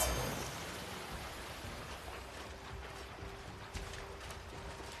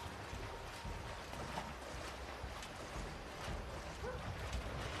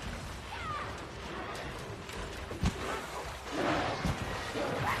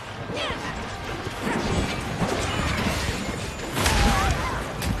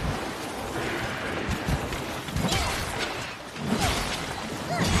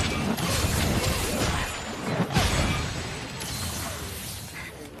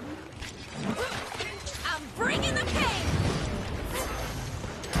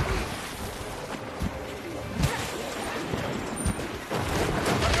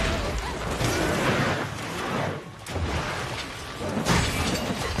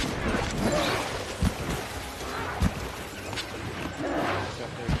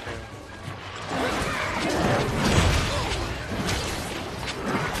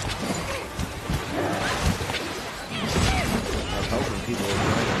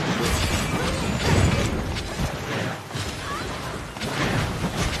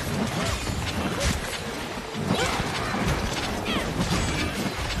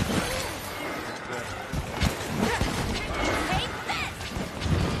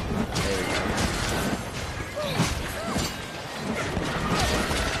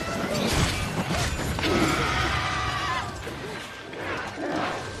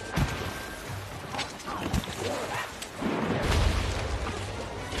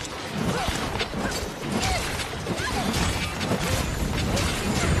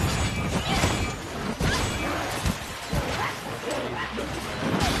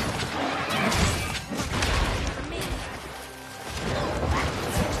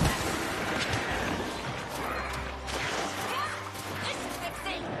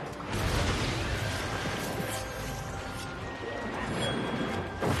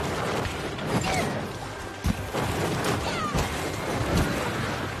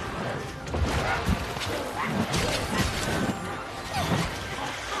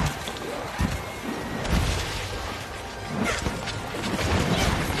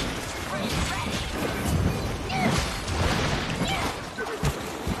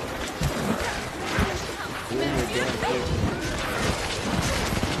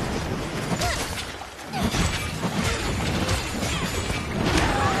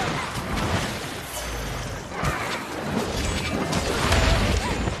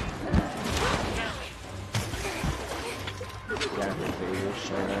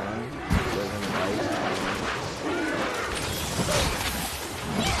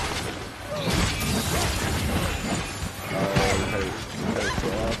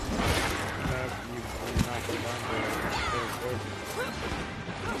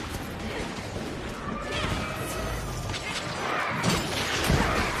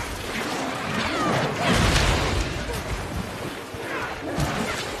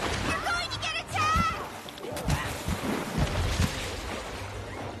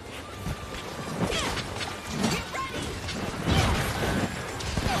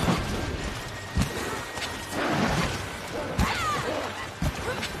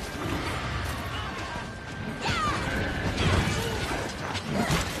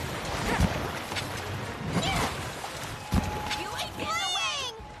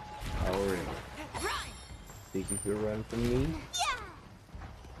 think you could run from me?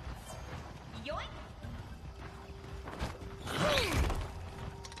 Yoink!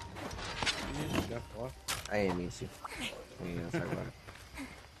 I ain't mean to. I ain't gonna talk about it.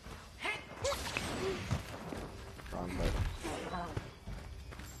 Wrong button.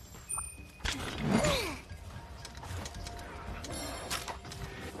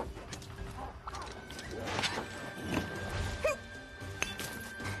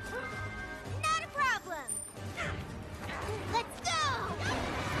 Not a problem. Let's go.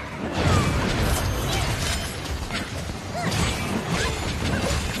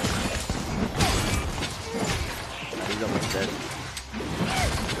 He's almost dead.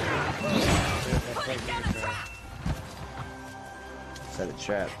 Set a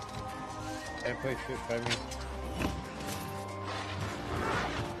trap. Can't play shit by me.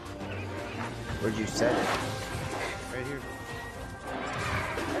 Where'd you set it? Right here.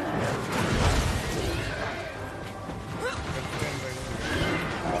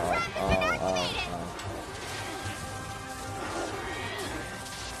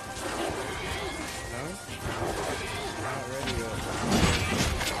 No? Not ready yet.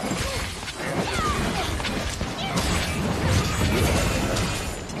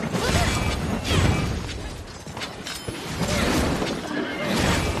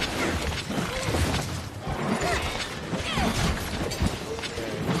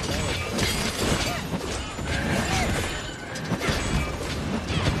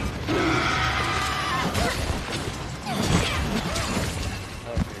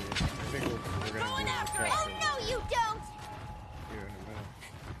 Oh no, you don't. Here in a minute.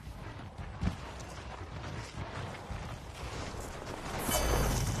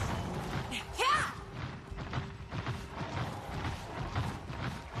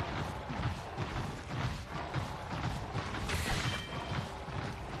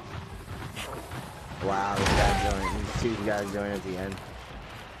 Wow, this guy joined. These two guys joined at the end.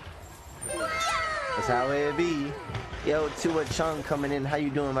 That's how it be. Yo, Tua Chung coming in. How you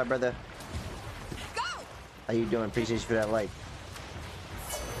doing, my brother? How you doing? Appreciate you for that like.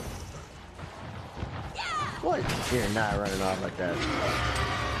 What? You're not running off like that.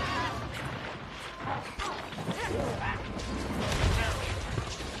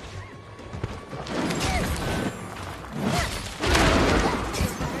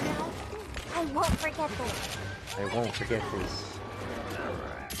 I won't forget this. I won't forget this.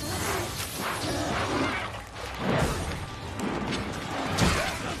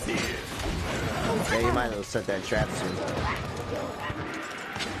 Yeah, you might as well set that trap soon.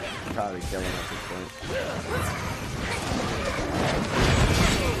 Probably killing at this point.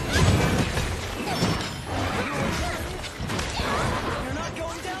 You're not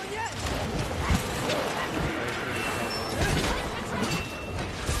going down yet.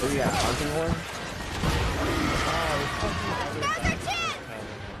 Who you got? Hunting horn?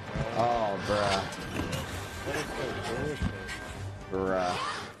 Oh, bruh. Bruh.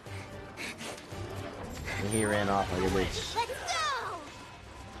 And he ran off like a bitch. Let's go.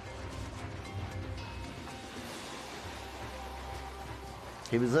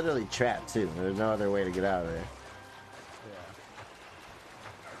 He was literally trapped too. There's no other way to get out of there.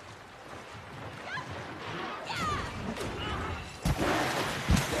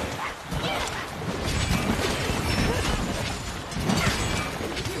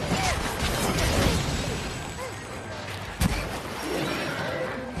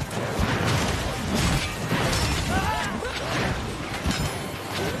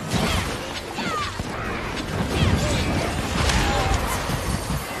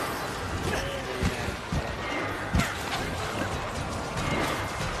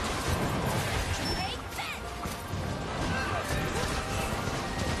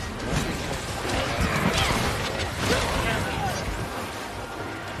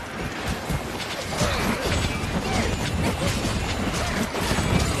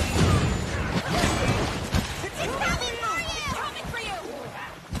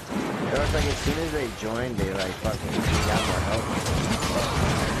 It looks like as soon as they joined, they like fucking got more help.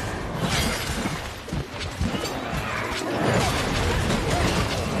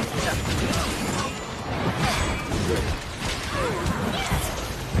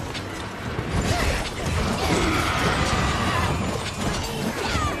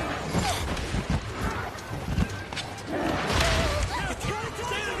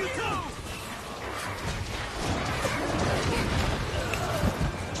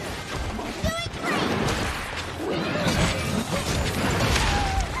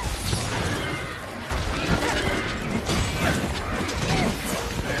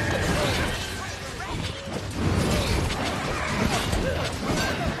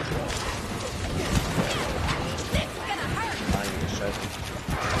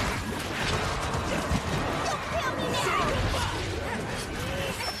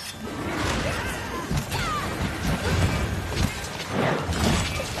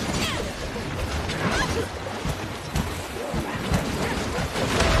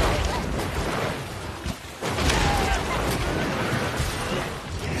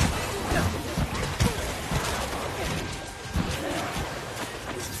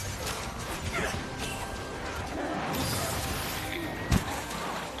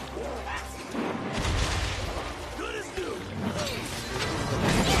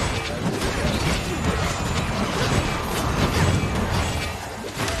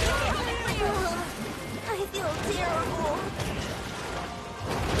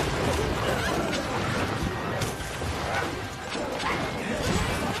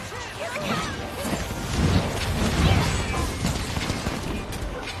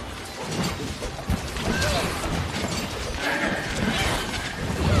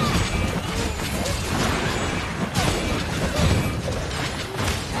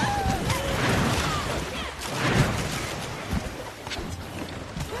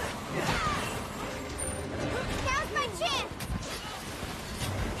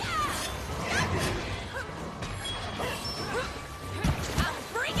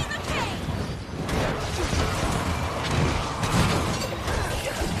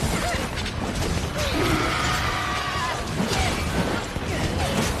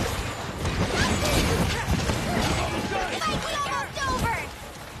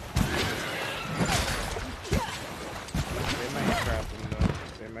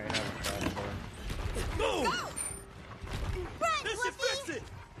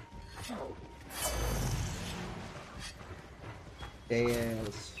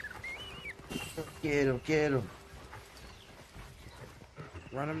 Yes. Get him, get him.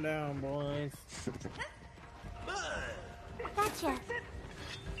 Run him down, boys. Gotcha.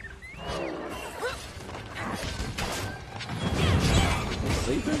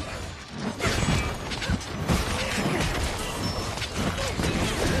 Sleeping?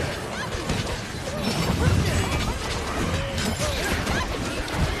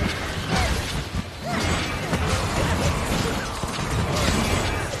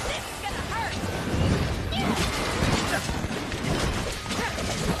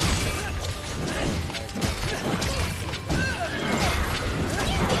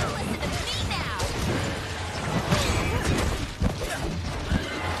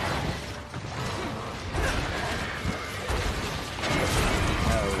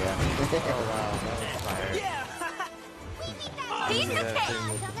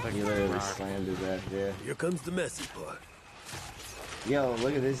 He literally slammed his ass, yeah. Here comes the messy part. Yo,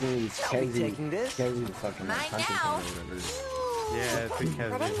 look at this dude's I'll be taking this. Kezzy the fucking Mine hunting now. thing or whatever. Yeah, it's a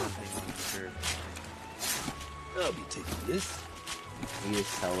Kesby hunting for sure. I'll be taking this. You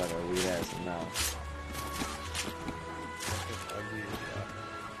just tell what a weird ass mouth. It's ugly as fuck.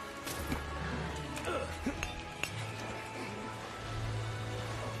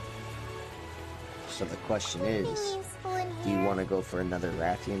 So the question is, Useful in do you here. want to go for another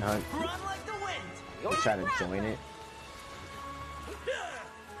Rathian hunt? Run like the wind. You try to join it?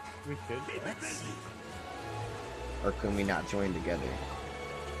 We could. Or can we not join together?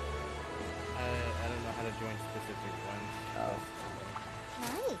 I don't know how to join specific ones. Oh.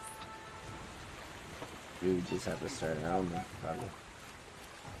 Nice. You just have to start an element, probably.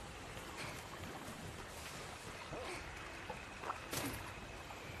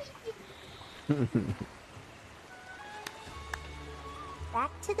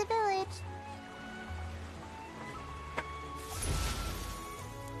 Back to the village.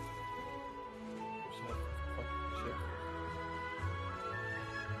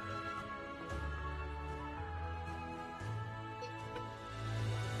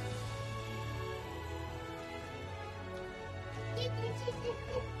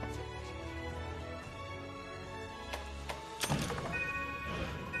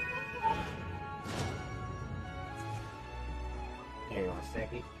 Here, 1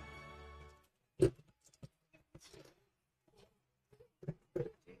 second.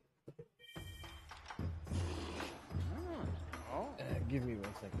 Give me 1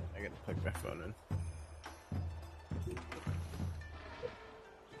 second. I gotta plug my phone in.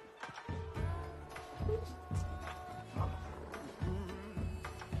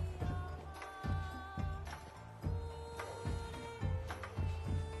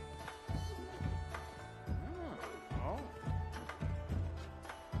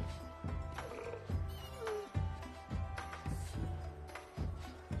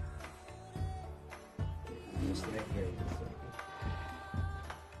 Just right here, 1 second.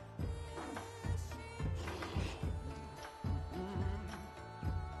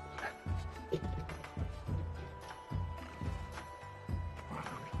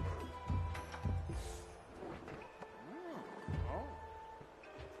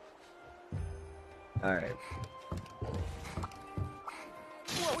 All right.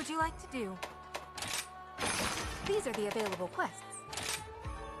 What would you like to do? These are the available quests.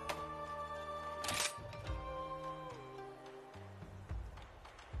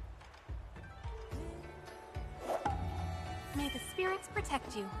 May the spirits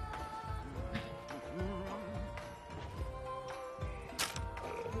protect you.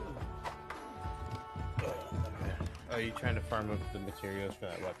 Are you trying to farm up the materials for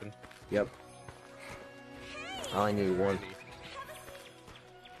that weapon? Yep. I only need one.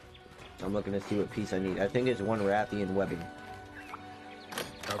 I'm looking to see what piece I need. I think it's 1 Rathian webbing.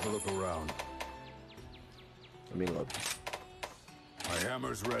 Have a look around. Let me look. My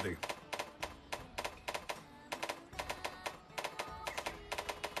hammer's ready.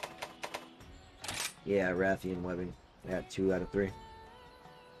 Yeah, Rathian webbing. I got 2 out of 3.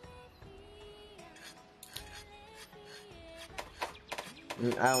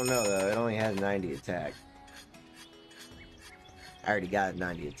 I don't know though. It only has 90 attack. I already got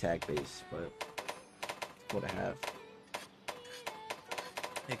 90 attack base, but what I have.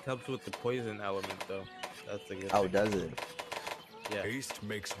 It comes with the poison element though. That's the good Oh, thing. does it? Yeah. Haste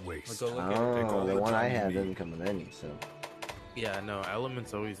makes waste. Go look at it. Oh, the one I time you have need. doesn't come with any, so. Yeah, no,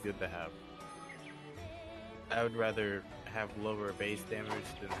 element's always good to have. I would rather have lower base damage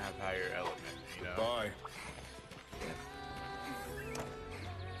than have higher element, you know? Bye.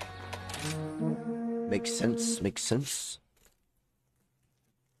 Makes sense, makes sense.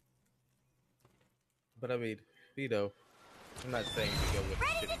 But I mean, you know, I'm not saying to go with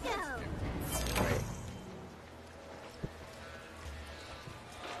Ready to shitty go. costume. Right.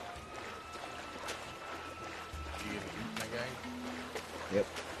 You gonna eat my guy? Yep.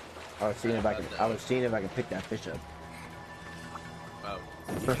 I was seeing if I can pick that fish up. Oh,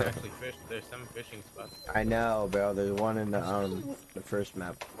 you can actually fish. There's some fishing spots. I know, bro. There's one in the first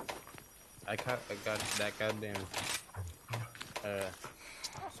map. I got that goddamn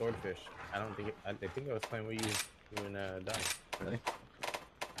swordfish. I don't think I think I was playing with you and Donnie. Really?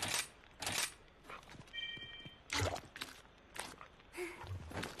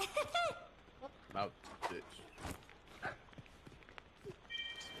 Mouth bitch.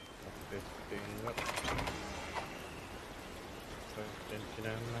 This thing up. Attention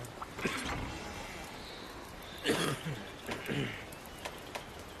on that.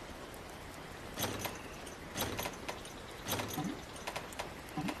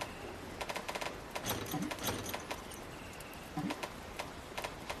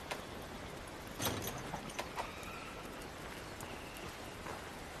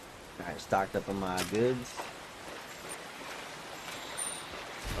 Alright, stocked up on my goods.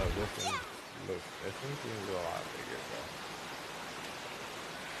 Oh, this one looks. This one seems a lot bigger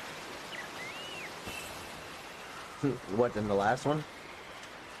though. What, in the last one?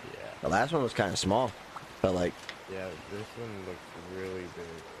 Yeah. The last one was kind of small. But like, Yeah, this one looks really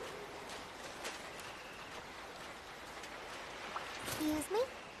big. Excuse me?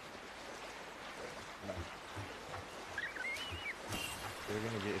 We're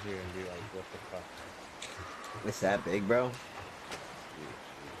gonna get here and be like, what the fuck? it's that big, bro.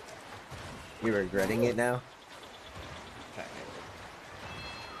 You're regretting it now?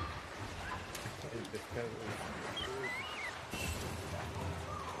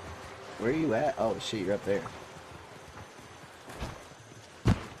 Where are you at? Oh shit, you're up there.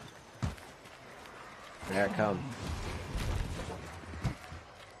 There I come.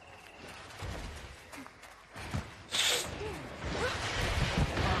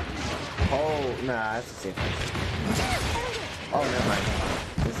 Oh, nah, that's the same thing. Oh, never mind.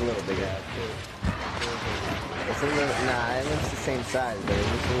 It's a little bigger. It's a little, nah, it looks the same size, but it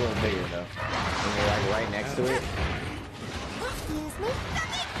looks a little bigger though. And you're like right next to it. Excuse me?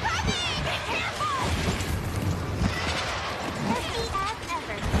 Happy as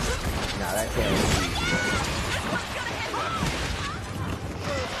ever. Nah, that can't be.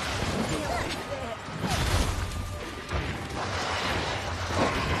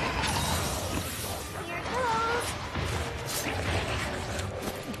 Here goes.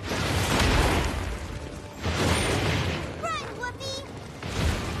 Run, Whoopi!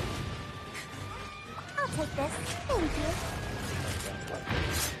 I'll take this. Thank you.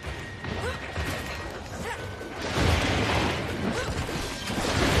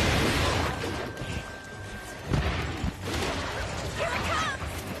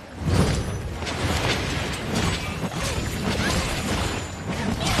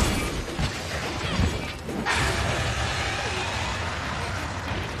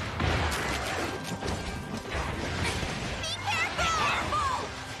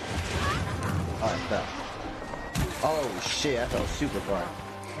 Oh, I fell. Oh shit, I fell super far.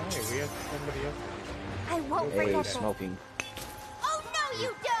 Hey, we have somebody else. I won't Hey, forget this. smoking. Oh, no,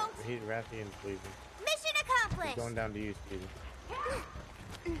 you don't! He's Rathian's leaving. Mission He's accomplished! going down to you, Steven.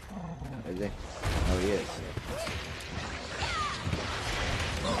 Is he? Oh, he is.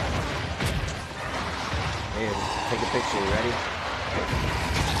 Here, take a picture. You ready?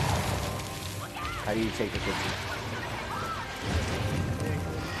 How do you take the picture?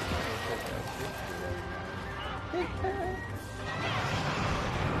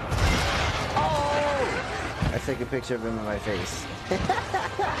 Oh! I take a picture of him in my face. That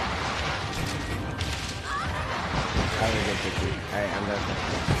was a good picture. Alright, I'm done.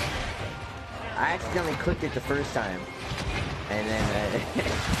 I accidentally clicked it the first time. And then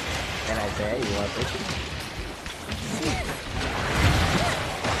and I say, hey, you want a picture?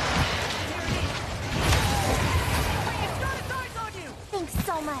 Thanks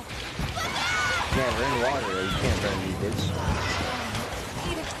so much. Yeah, we're in water. You can't burn me, bitch.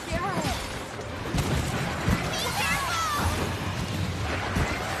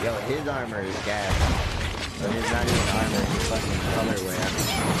 Yo, his armor is gas. But it's not even armor, it's fucking colorway.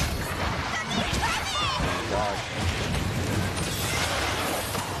 Oh, God.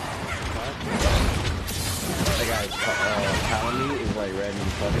 That guy's Palamy is like red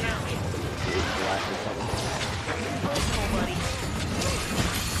and fucking black or something.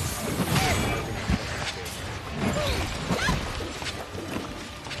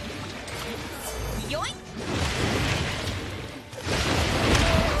 Yoink!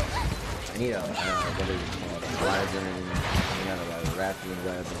 I need a, what is it called? A glider and grappling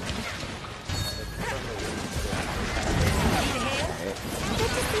web.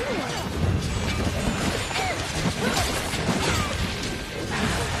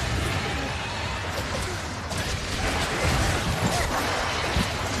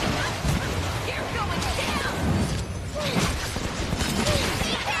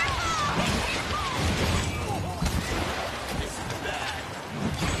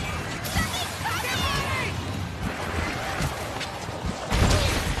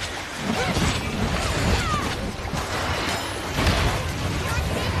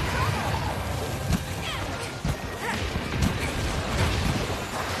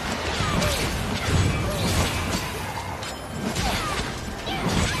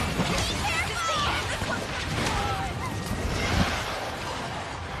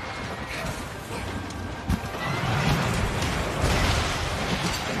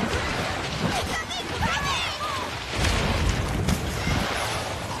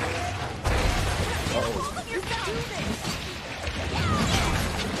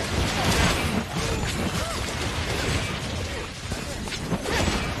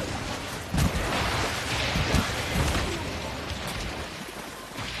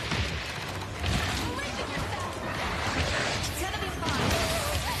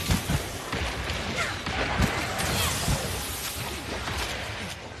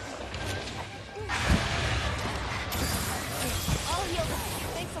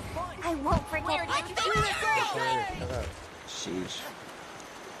 I won't forget everything. Sheesh.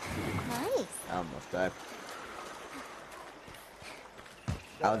 Nice. I almost died.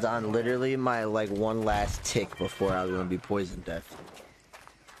 I was on literally my like one last tick before I was gonna be poison death.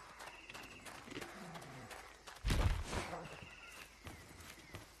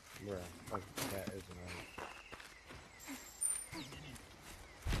 Bruh, fuck, that is annoying.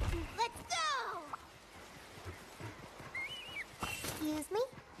 Let's go! Excuse me?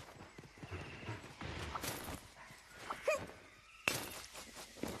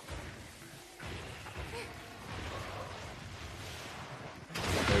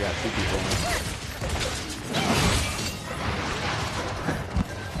 They got two people in it.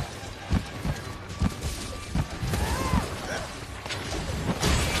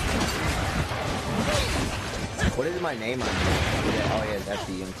 What is my name on here? Oh yeah, that's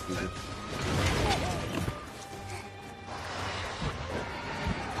the young Stevie.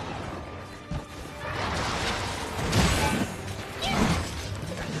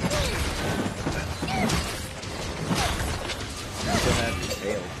 Still have his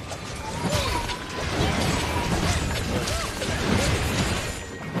tail.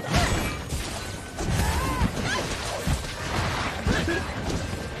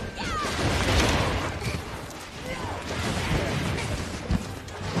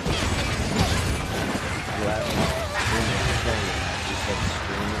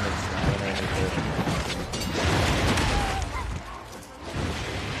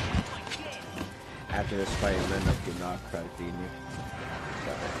 After this fight, I'm gonna get knocked out beating you.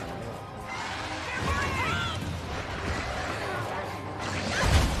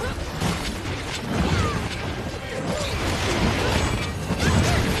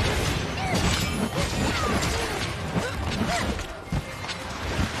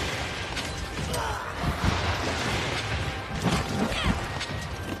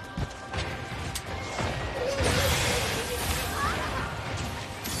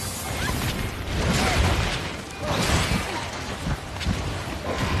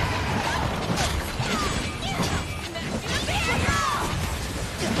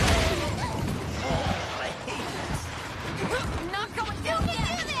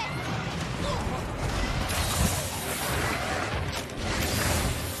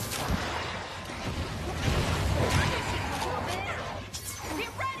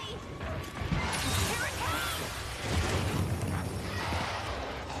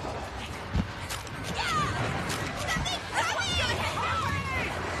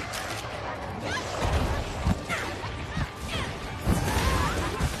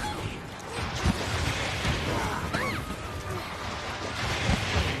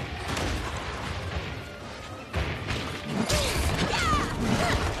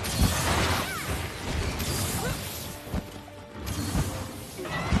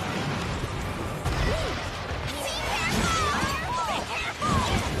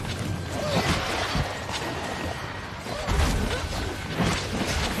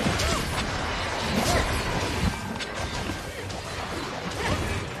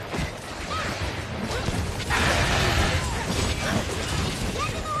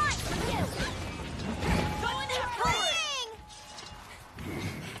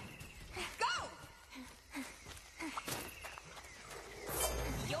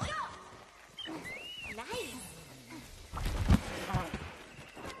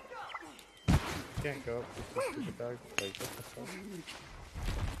 can't go up with the stupid dog. Like, what the fuck?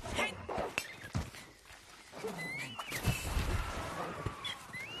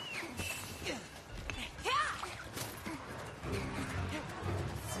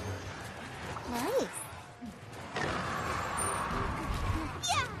 Nice.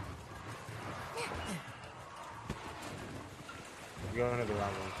 Yeah. You're going to the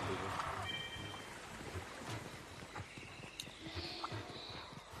wrong one, people.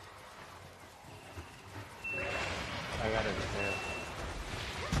 I got it there.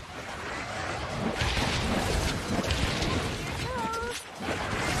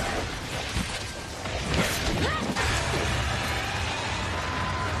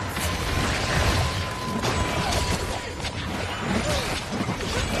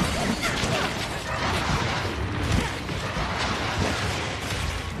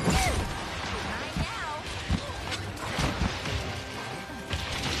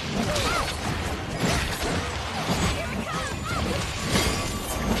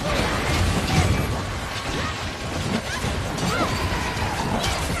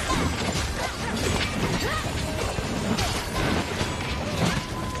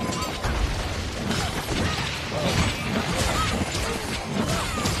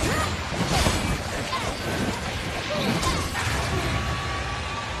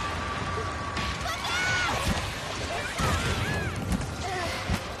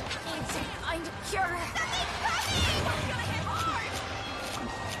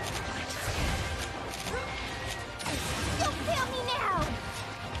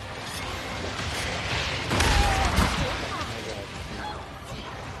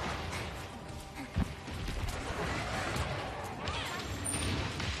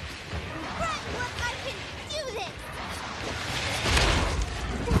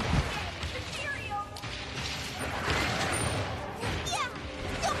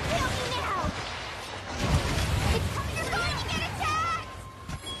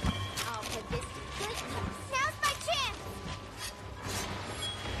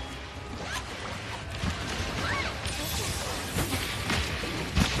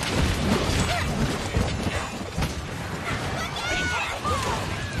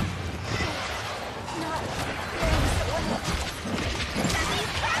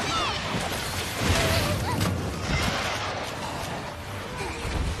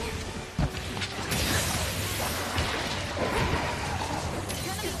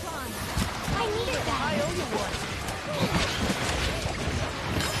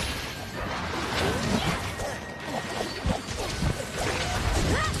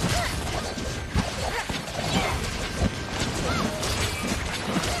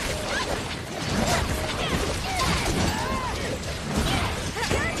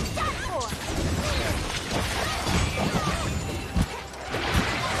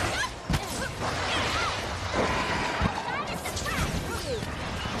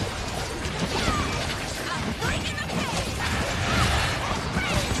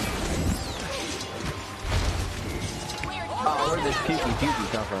 Where does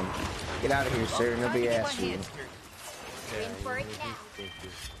Pukey come from? Get out of here, sir. Nobody asked you. In for it now.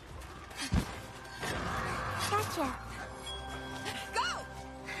 Gotcha. Go!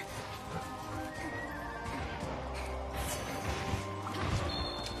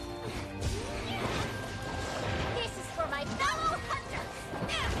 This is for my fellow hunters.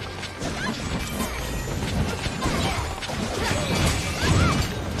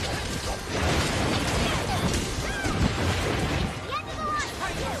 The end of the line.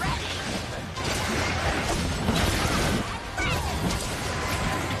 Are you ready?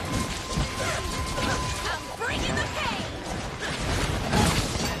 I'm bringing the pain.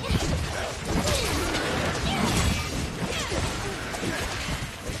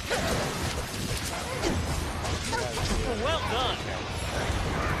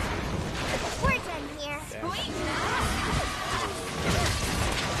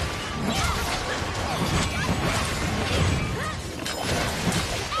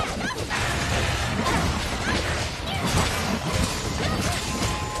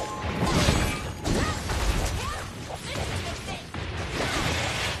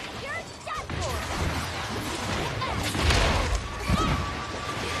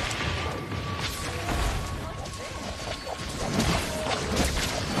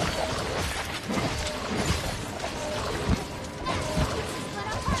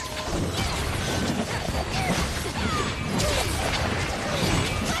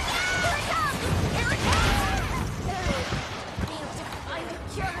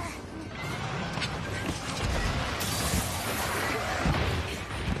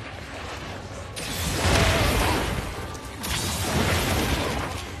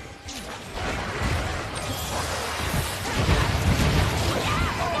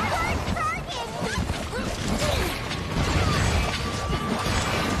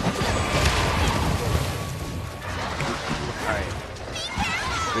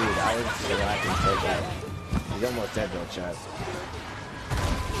 Dude, I was so I can take that. He's almost dead though, chat.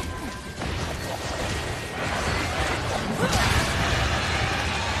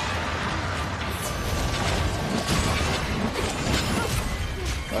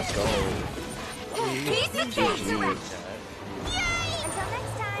 Let's go. Piece of cake! Yay! Until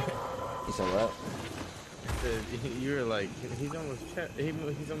next time. He said what? You were like, he's almost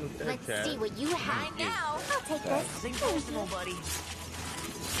he's almost dead, Let's Chad. see what you have now. I'll take this. Nothing personal, buddy.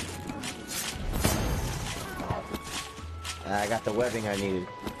 I got the webbing I needed.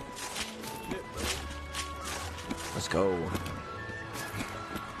 Let's go. Run,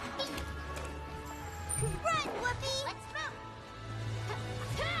 Whoopi! Let's move.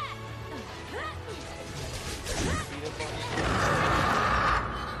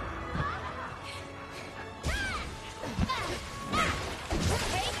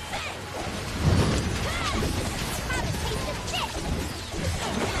 Have a taste of this.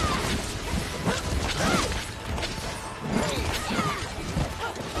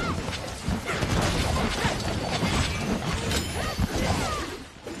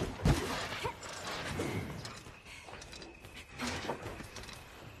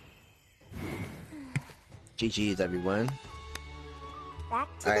 GG's everyone. Back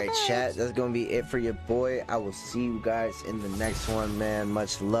to All the right, village. chat. That's gonna be it for your boy. I will see you guys in the next one, man.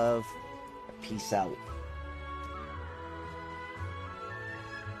 Much love. Peace out.